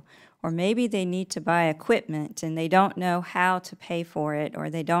capital, or maybe they need to buy equipment and they don't know how to pay for it,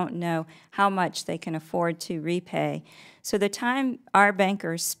 or they don't know how much they can afford to repay. So the time our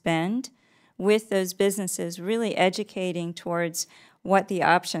bankers spend with those businesses really educating towards what the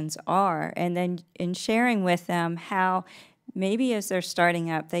options are, and then in sharing with them how maybe as they're starting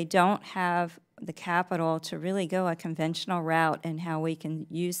up, they don't have the capital to really go a conventional route and how we can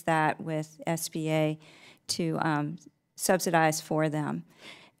use that with SBA to subsidize for them.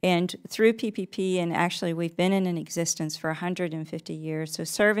 And through PPP, and actually we've been in existence for 150 years, so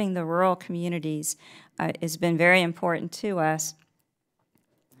serving the rural communities has been very important to us.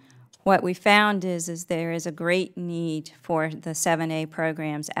 What we found is there is a great need for the 7A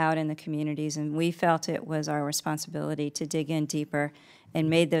programs out in the communities, and we felt it was our responsibility to dig in deeper and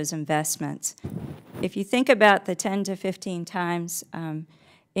made those investments. If you think about the 10 to 15 times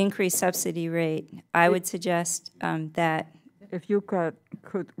increased subsidy rate, I would suggest that. If you could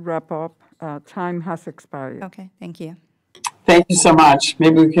wrap up, time has expired. Okay, thank you. Thank you so much.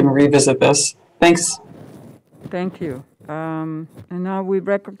 Maybe we can revisit this. Thanks. Thank you. And now we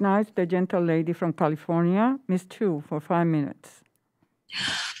recognize the gentle lady from California, Ms. Chu, for 5 minutes.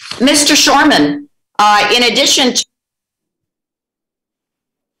 Mr. Shorman, in addition to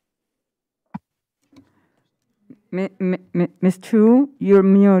Ms. Chu, you're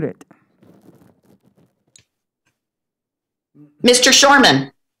muted. Mr.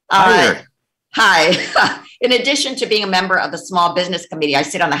 Shorman. Hi. Hi. In addition to being a member of the Small Business Committee, I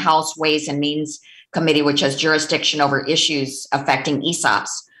sit on the House Ways and Means Committee, which has jurisdiction over issues affecting ESOPs.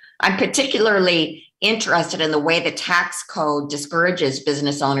 I'm particularly interested in the way the tax code discourages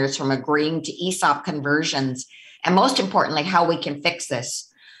business owners from agreeing to ESOP conversions, and most importantly, how we can fix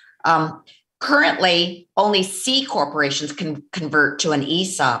this. Currently, only C corporations can convert to an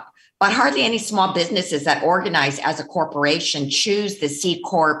ESOP, but hardly any small businesses that organize as a corporation choose the C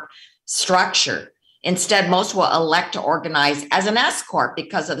Corp structure. Instead, most will elect to organize as an S Corp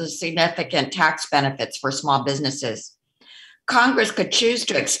because of the significant tax benefits for small businesses. Congress could choose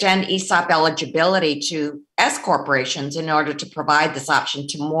to extend ESOP eligibility to S corporations in order to provide this option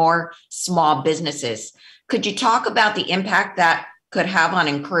to more small businesses. Could you talk about the impact that could have on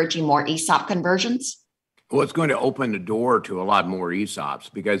encouraging more ESOP conversions? Well, it's going to open the door to a lot more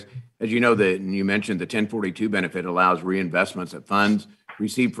ESOPs because, as you know, you mentioned the 1042 benefit allows reinvestments of funds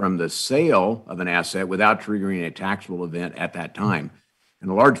received from the sale of an asset without triggering a taxable event at that time.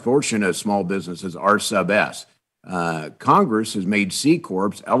 And a large portion of small businesses are sub-S. Congress has made C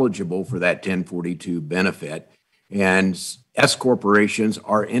Corps eligible for that 1042 benefit, and S corporations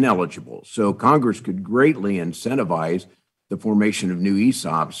are ineligible. So Congress could greatly incentivize the formation of new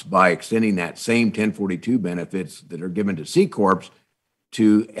ESOPs by extending that same 1042 benefits that are given to C Corps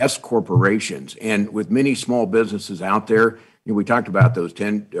to S corporations. And with many small businesses out there, we talked about those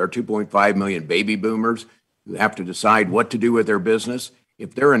 2.5 million baby boomers who have to decide what to do with their business.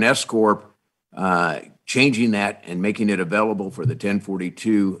 If they're an S Corp, changing that and making it available for the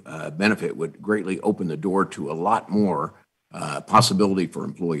 1042 benefit would greatly open the door to a lot more possibility for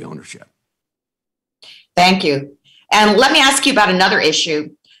employee ownership. Thank you. And let me ask you about another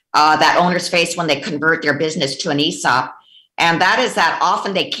issue that owners face when they convert their business to an ESOP. And that is that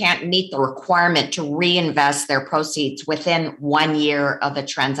often they can't meet the requirement to reinvest their proceeds within 1 year of the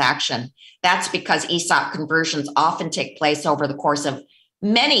transaction. That's because ESOP conversions often take place over the course of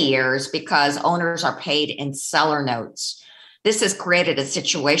many years because owners are paid in seller notes. This has created a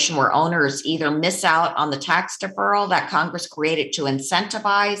situation where owners either miss out on the tax deferral that Congress created to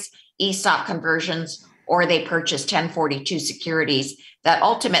incentivize ESOP conversions, or they purchase 1042 securities that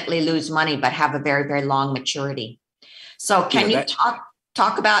ultimately lose money but have a very, very long maturity. So can you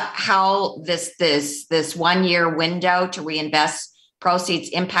talk about how this 1 year window to reinvest proceeds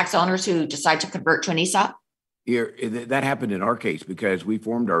impacts owners who decide to convert to an ESOP? That happened in our case because we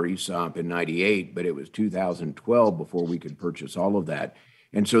formed our ESOP in 98, but it was 2012 before we could purchase all of that.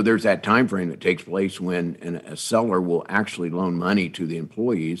 And so there's that time frame that takes place when a seller will actually loan money to the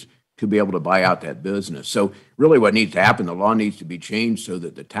employees to be able to buy out that business. So really what needs to happen, the law needs to be changed so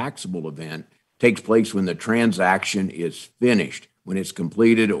that the taxable event takes place when the transaction is finished, when it's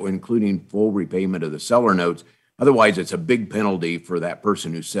completed, or including full repayment of the seller notes. Otherwise, it's a big penalty for that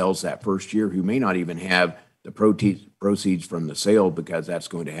person who sells that first year who may not even have the proceeds from the sale because that's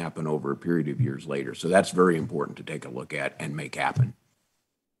going to happen over a period of years later. So that's very important to take a look at and make happen.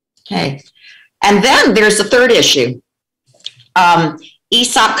 Okay. And then there's the third issue.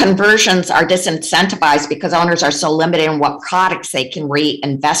 ESOP conversions are disincentivized because owners are so limited in what products they can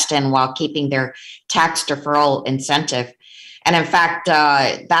reinvest in while keeping their tax deferral incentive. And in fact,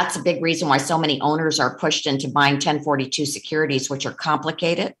 that's a big reason why so many owners are pushed into buying 1042 securities, which are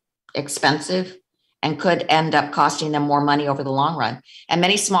complicated, expensive, and could end up costing them more money over the long run. And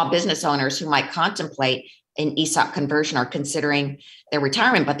many small business owners who might contemplate an ESOP conversion are considering their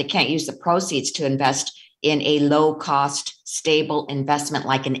retirement, but they can't use the proceeds to invest in a low-cost, stable investment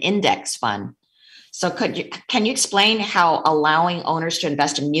like an index fund. So can you explain how allowing owners to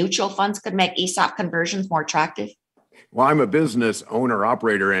invest in mutual funds could make ESOP conversions more attractive? Well, I'm a business owner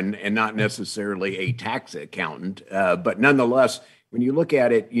operator and not necessarily a tax accountant, but nonetheless, when you look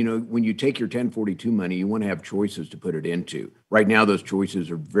at it, when you take your 1042 money, you want to have choices to put it into. Right now, those choices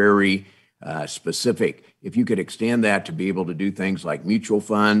are very specific. If you could extend that to be able to do things like mutual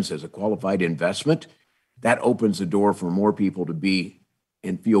funds as a qualified investment, that opens the door for more people to be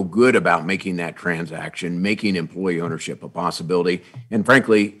and feel good about making that transaction, making employee ownership a possibility. And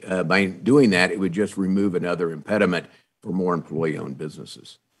frankly, by doing that, it would just remove another impediment for more employee-owned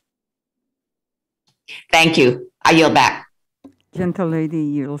businesses. Thank you. I yield back.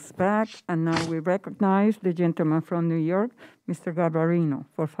 Gentlelady yields back, and now we recognize the gentleman from New York, Mr. Garbarino,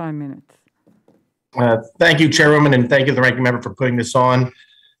 for 5 minutes. Thank you, Chairwoman, and thank you to the ranking member for putting this on.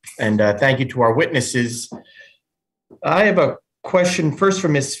 And thank you to our witnesses. I have a question first for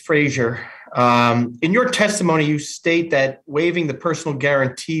Ms. Frazier. In your testimony, you state that waiving the personal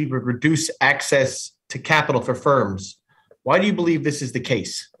guarantee would reduce access to capital for firms. Why do you believe this is the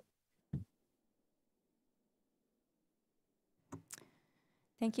case?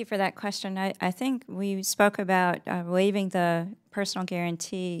 Thank you for that question. I think we spoke about waiving the personal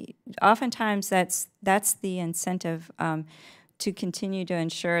guarantee. Oftentimes, that's the incentive to continue to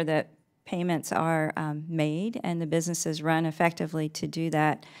ensure that payments are made and the businesses run effectively to do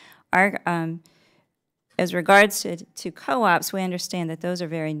that. As regards to co-ops, we understand that those are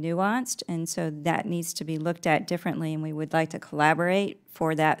very nuanced, and so that needs to be looked at differently, and we would like to collaborate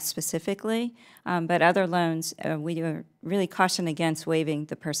for that specifically. But other loans, we are really caution against waiving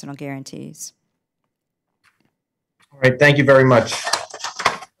the personal guarantees. All right, thank you very much.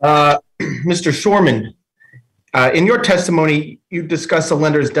 Mr. Shorman, in your testimony, you discuss a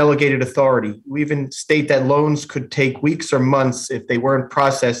lender's delegated authority. You even state that loans could take weeks or months if they weren't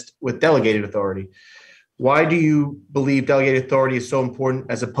processed with delegated authority. Why do you believe delegated authority is so important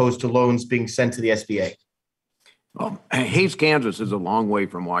as opposed to loans being sent to the SBA? Well, Hays, Kansas is a long way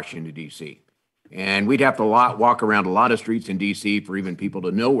from Washington, D.C. And we'd have to walk around a lot of streets in D.C. for even people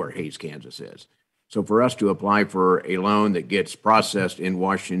to know where Hays, Kansas is. So for us to apply for a loan that gets processed in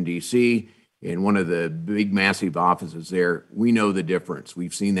Washington, D.C., in one of the big, massive offices there, we know the difference.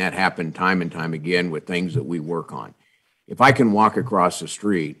 We've seen that happen time and time again with things that we work on. If I can walk across the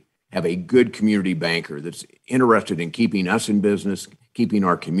street, have a good community banker that's interested in keeping us in business, keeping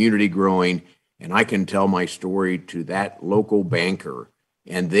our community growing, and I can tell my story to that local banker,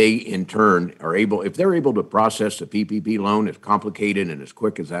 and they in turn are able, if they're able to process a PPP loan as complicated and as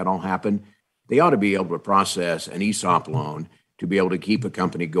quick as that all happened, they ought to be able to process an ESOP loan to be able to keep a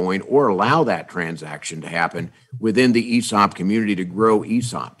company going or allow that transaction to happen within the ESOP community to grow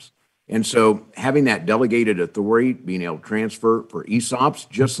ESOPs. And so having that delegated authority, being able to transfer for ESOPs,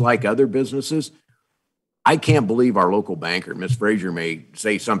 just like other businesses, I can't believe our local banker, Ms. Frazier may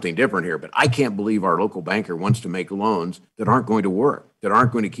say something different here, but I can't believe our local banker wants to make loans that aren't going to work, that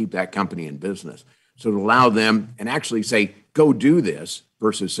aren't going to keep that company in business. So to allow them and actually say, go do this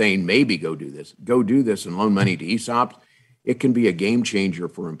versus saying maybe go do this and loan money to ESOPs, it can be a game changer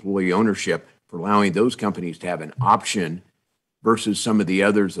for employee ownership, for allowing those companies to have an option versus some of the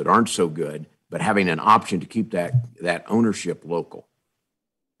others that aren't so good, but having an option to keep that ownership local.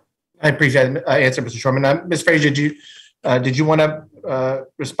 I appreciate the answer, Mr. Shorman. Ms. Frazier, did you want to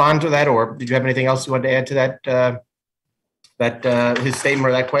respond to that, or did you have anything else you wanted to add to his statement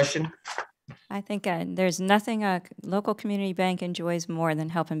or that question? I think there's nothing a local community bank enjoys more than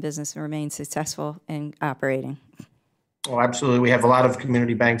helping business remain successful in operating. Oh, absolutely. We have a lot of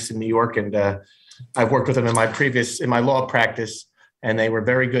community banks in New York, and I've worked with them in my law practice, and they were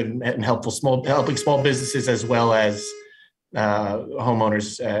very good and helping small businesses as well as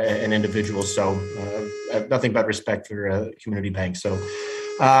homeowners and individuals. So nothing but respect for community banks. So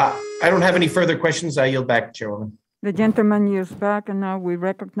I don't have any further questions. I yield back, Chairwoman. The gentleman yields back, and now we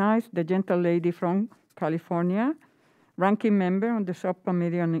recognize the gentlelady from California, ranking member on the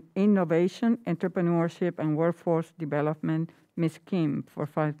Subcommittee on Innovation, Entrepreneurship, and Workforce Development, Ms. Kim, for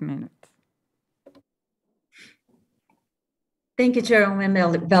 5 minutes. Thank you, Chairwoman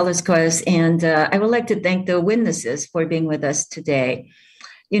Velasquez, and I would like to thank the witnesses for being with us today.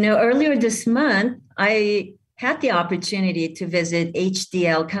 Earlier this month, I had the opportunity to visit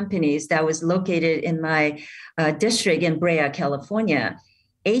HDL Companies that was located in my district in Brea, California.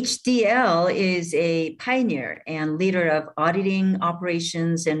 HDL is a pioneer and leader of auditing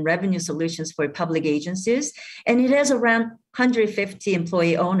operations and revenue solutions for public agencies, and it has around 150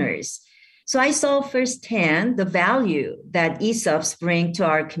 employee owners. So I saw firsthand the value that ESOPs bring to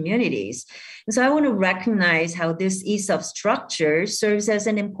our communities. And so I want to recognize how this ESOP structure serves as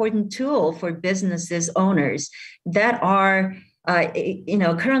an important tool for businesses owners that are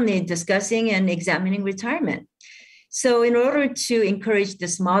currently discussing and examining retirement. So in order to encourage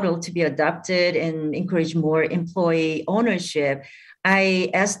this model to be adopted and encourage more employee ownership,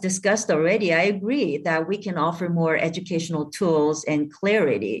 as discussed already, I agree that we can offer more educational tools and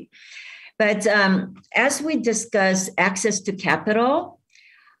clarity. But as we discuss access to capital,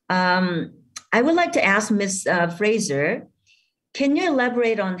 I would like to ask Ms. Fraser, can you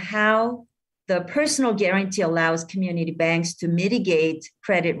elaborate on how the personal guarantee allows community banks to mitigate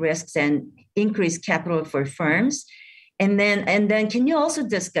credit risks and increase capital for firms? And then can you also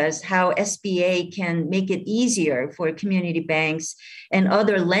discuss how SBA can make it easier for community banks and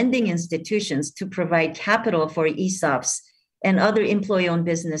other lending institutions to provide capital for ESOPs and other employee-owned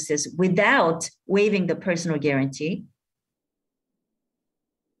businesses without waiving the personal guarantee?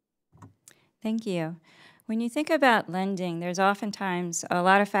 Thank you. When you think about lending, there's oftentimes a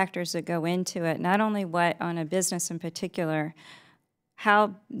lot of factors that go into it, not only what on a business in particular,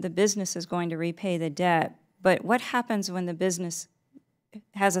 how the business is going to repay the debt, but what happens when the business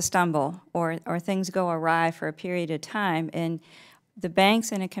has a stumble or things go awry for a period of time. And the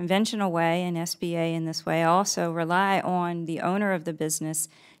banks in a conventional way, and SBA in this way, also rely on the owner of the business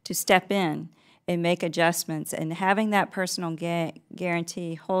to step in and make adjustments. And having that personal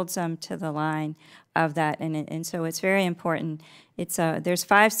guarantee holds them to the line of that. And so it's very important. There's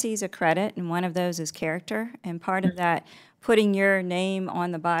 5 C's of credit, and one of those is character. And part of that, putting your name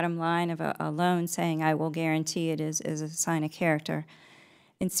on the bottom line of a loan saying, I will guarantee it, is a sign of character.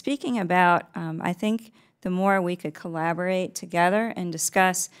 And speaking about, I think the more we could collaborate together and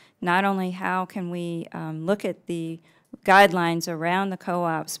discuss not only how can we look at the guidelines around the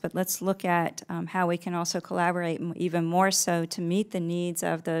co-ops, but let's look at how we can also collaborate even more so to meet the needs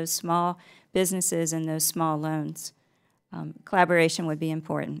of those small businesses and those small loans. Collaboration would be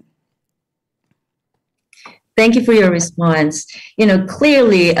important. Thank you for your response.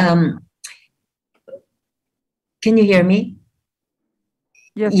 Clearly, can you hear me?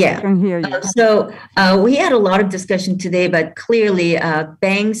 Yes, yeah. I can hear you. So we had a lot of discussion today, but clearly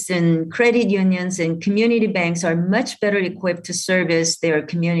banks and credit unions and community banks are much better equipped to service their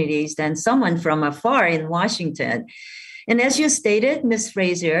communities than someone from afar in Washington. And as you stated, Ms.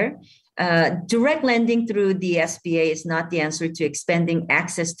 Fraser, direct lending through the SBA is not the answer to expanding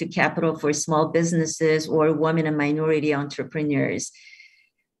access to capital for small businesses or women and minority entrepreneurs.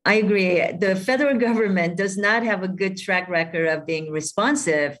 I agree. The federal government does not have a good track record of being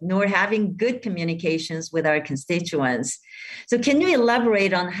responsive, nor having good communications with our constituents. So can you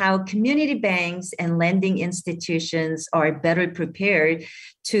elaborate on how community banks and lending institutions are better prepared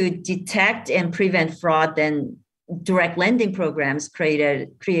to detect and prevent fraud than direct lending programs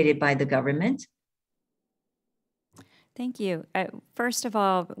created by the government? Thank you. First of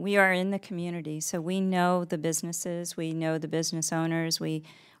all, we are in the community, so we know the businesses, we know the business owners. We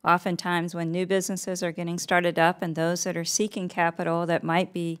oftentimes, when new businesses are getting started up and those that are seeking capital that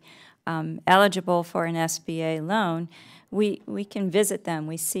might be eligible for an SBA loan, we can visit them,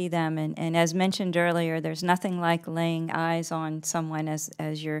 we see them, and as mentioned earlier, there's nothing like laying eyes on someone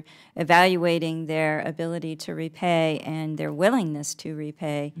as you're evaluating their ability to repay and their willingness to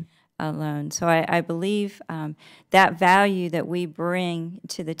repay a loan. So I believe that value that we bring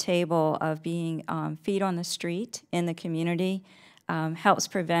to the table of being feet on the street in the community helps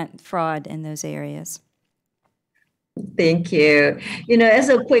prevent fraud in those areas. Thank you. As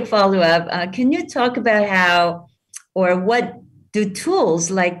a quick follow-up, can you talk about how or what do tools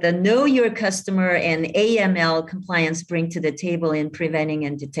like the Know Your Customer and AML compliance bring to the table in preventing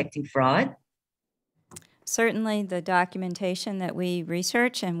and detecting fraud? Certainly the documentation that we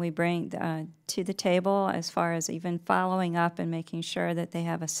research and we bring to the table, as far as even following up and making sure that they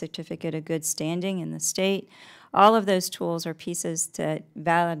have a certificate of good standing in the state. All of those tools are pieces to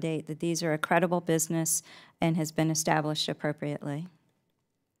validate that these are a credible business and has been established appropriately.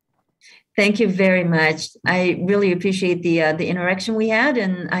 Thank you very much. I really appreciate the interaction we had,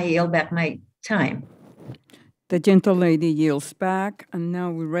 and I yield back my time. The gentle lady yields back, and now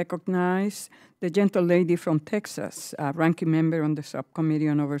we recognize the gentle lady from Texas, ranking member on the Subcommittee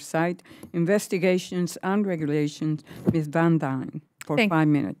on Oversight, Investigations and Regulations, Ms. Van Dyne, for 5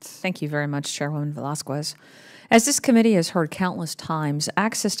 minutes. Thank you very much, Chairwoman Velasquez. As this committee has heard countless times,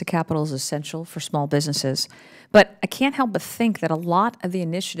 access to capital is essential for small businesses. But I can't help but think that a lot of the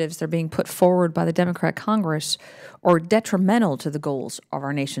initiatives that are being put forward by the Democrat Congress are detrimental to the goals of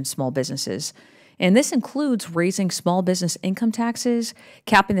our nation's small businesses. And this includes raising small business income taxes,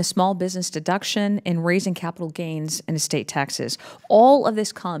 capping the small business deduction, and raising capital gains and estate taxes. All of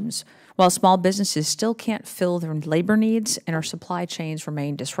this comes while small businesses still can't fill their labor needs and our supply chains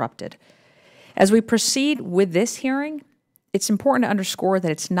remain disrupted. As we proceed with this hearing, it's important to underscore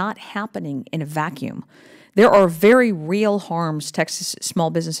that it's not happening in a vacuum. There are very real harms Texas small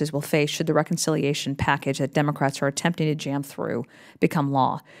businesses will face should the reconciliation package that Democrats are attempting to jam through become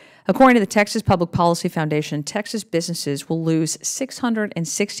law. According to the Texas Public Policy Foundation, Texas businesses will lose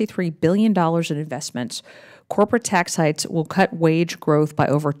 $663 billion in investments. Corporate tax hikes will cut wage growth by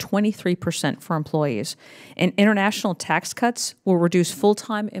over 23% for employees, and international tax cuts will reduce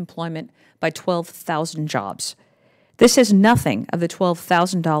full-time employment by 12,000 jobs. This is nothing of the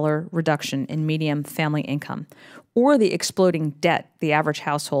 $12,000 reduction in median family income or the exploding debt the average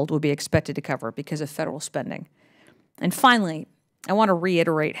household will be expected to cover because of federal spending. And finally, I want to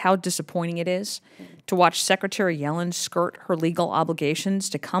reiterate how disappointing it is to watch Secretary Yellen skirt her legal obligations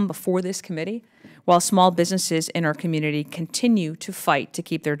to come before this committee while small businesses in our community continue to fight to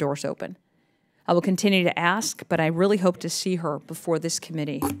keep their doors open. I will continue to ask, but I really hope to see her before this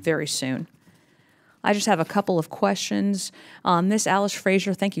committee very soon. I just have a couple of questions. Ms. Alice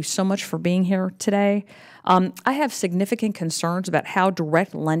Frazier, thank you so much for being here today. I have significant concerns about how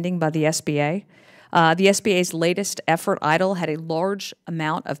direct lending by the SBA. The SBA's latest effort, EIDL, had a large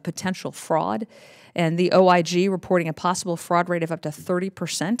amount of potential fraud, and the OIG reporting a possible fraud rate of up to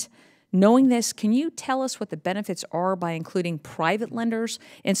 30%. Knowing this, can you tell us what the benefits are by including private lenders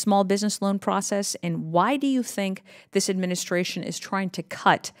in small business loan process, and why do you think this administration is trying to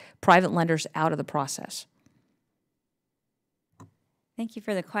cut private lenders out of the process? Thank you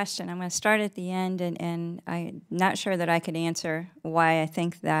for the question. I'm going to start at the end, and I'm not sure that I could answer why I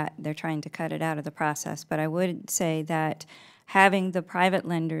think that they're trying to cut it out of the process, but I would say that having the private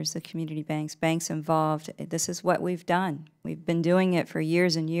lenders, the community banks involved, this is what we've done. We've been doing it for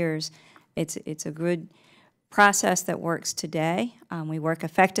years and years. It's a good process that works today. We work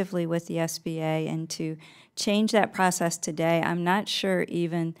effectively with the SBA, and to change that process today, I'm not sure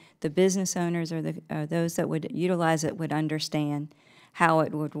even the business owners or those that would utilize it would understand how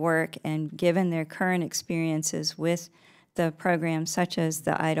it would work, and given their current experiences with the programs such as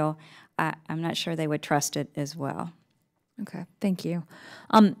the EIDL, I'm not sure they would trust it as well. Okay, thank you.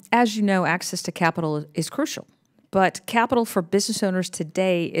 As you know, access to capital is crucial, but capital for business owners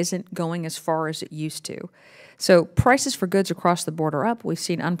today isn't going as far as it used to. So prices for goods across the board are up. We've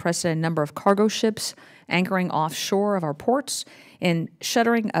seen unprecedented number of cargo ships anchoring offshore of our ports and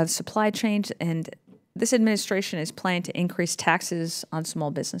shuttering of supply chains, and this administration is planning to increase taxes on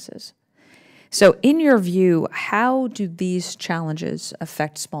small businesses. So in your view, how do these challenges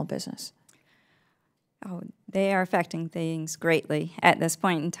affect small business? Oh, they are affecting things greatly at this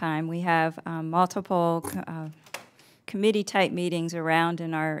point in time. We have multiple committee-type meetings around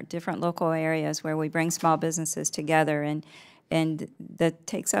in our different local areas where we bring small businesses together, and that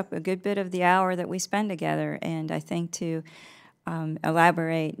takes up a good bit of the hour that we spend together. And I think to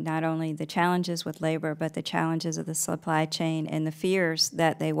elaborate not only the challenges with labor, but the challenges of the supply chain and the fears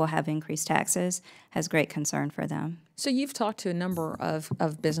that they will have increased taxes has great concern for them. So you've talked to a number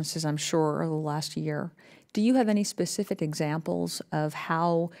of businesses, I'm sure, over the last year. Do you have any specific examples of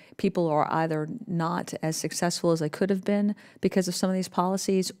how people are either not as successful as they could have been because of some of these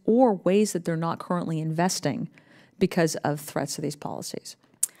policies, or ways that they're not currently investing because of threats to these policies?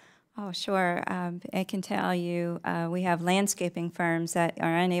 Oh, sure. I can tell you we have landscaping firms that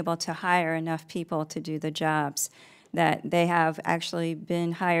are unable to hire enough people to do the jobs that they have actually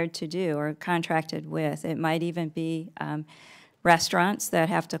been hired to do or contracted with. It might even be restaurants that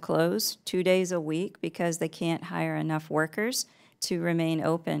have to close 2 days a week because they can't hire enough workers to remain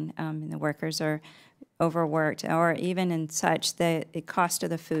open. The workers are overworked, or even in such that the cost of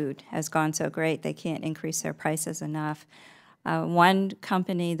the food has gone so great they can't increase their prices enough. One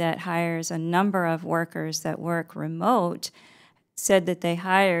company that hires a number of workers that work remote said that they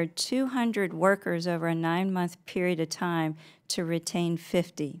hired 200 workers over a 9-month period of time to retain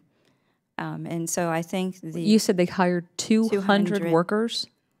 50. And so I think You said they hired 200 workers?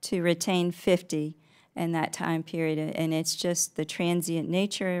 To retain 50 in that time period. And it's just the transient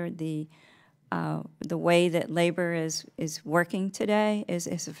nature, the way that labor is working today has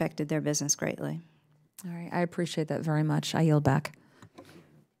affected their business greatly. All right, I appreciate that very much. I yield back.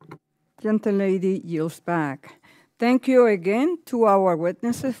 Gentlelady yields back. Thank you again to our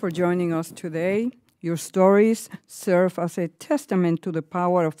witnesses for joining us today. Your stories serve as a testament to the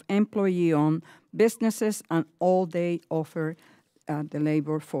power of employee-owned businesses and all they offer the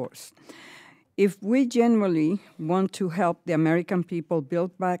labor force. If we genuinely want to help the American people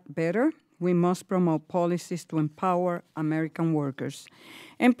build back better, We must promote policies to empower American workers.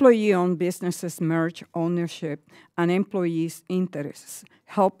 Employee-owned businesses merge ownership and employees' interests,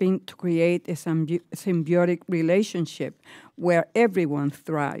 helping to create a symbiotic relationship where everyone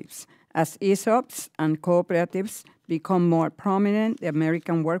thrives. As ESOPs and cooperatives become more prominent, the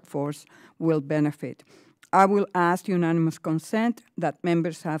American workforce will benefit. I will ask unanimous consent that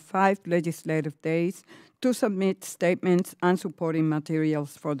members have 5 legislative days to submit statements and supporting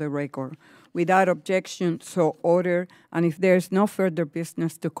materials for the record. Without objection, so ordered, and if there is no further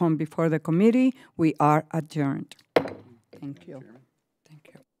business to come before the committee, we are adjourned. Thank you.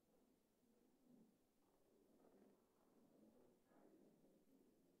 Thank you.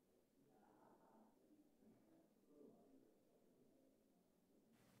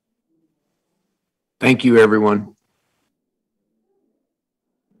 Thank you, everyone.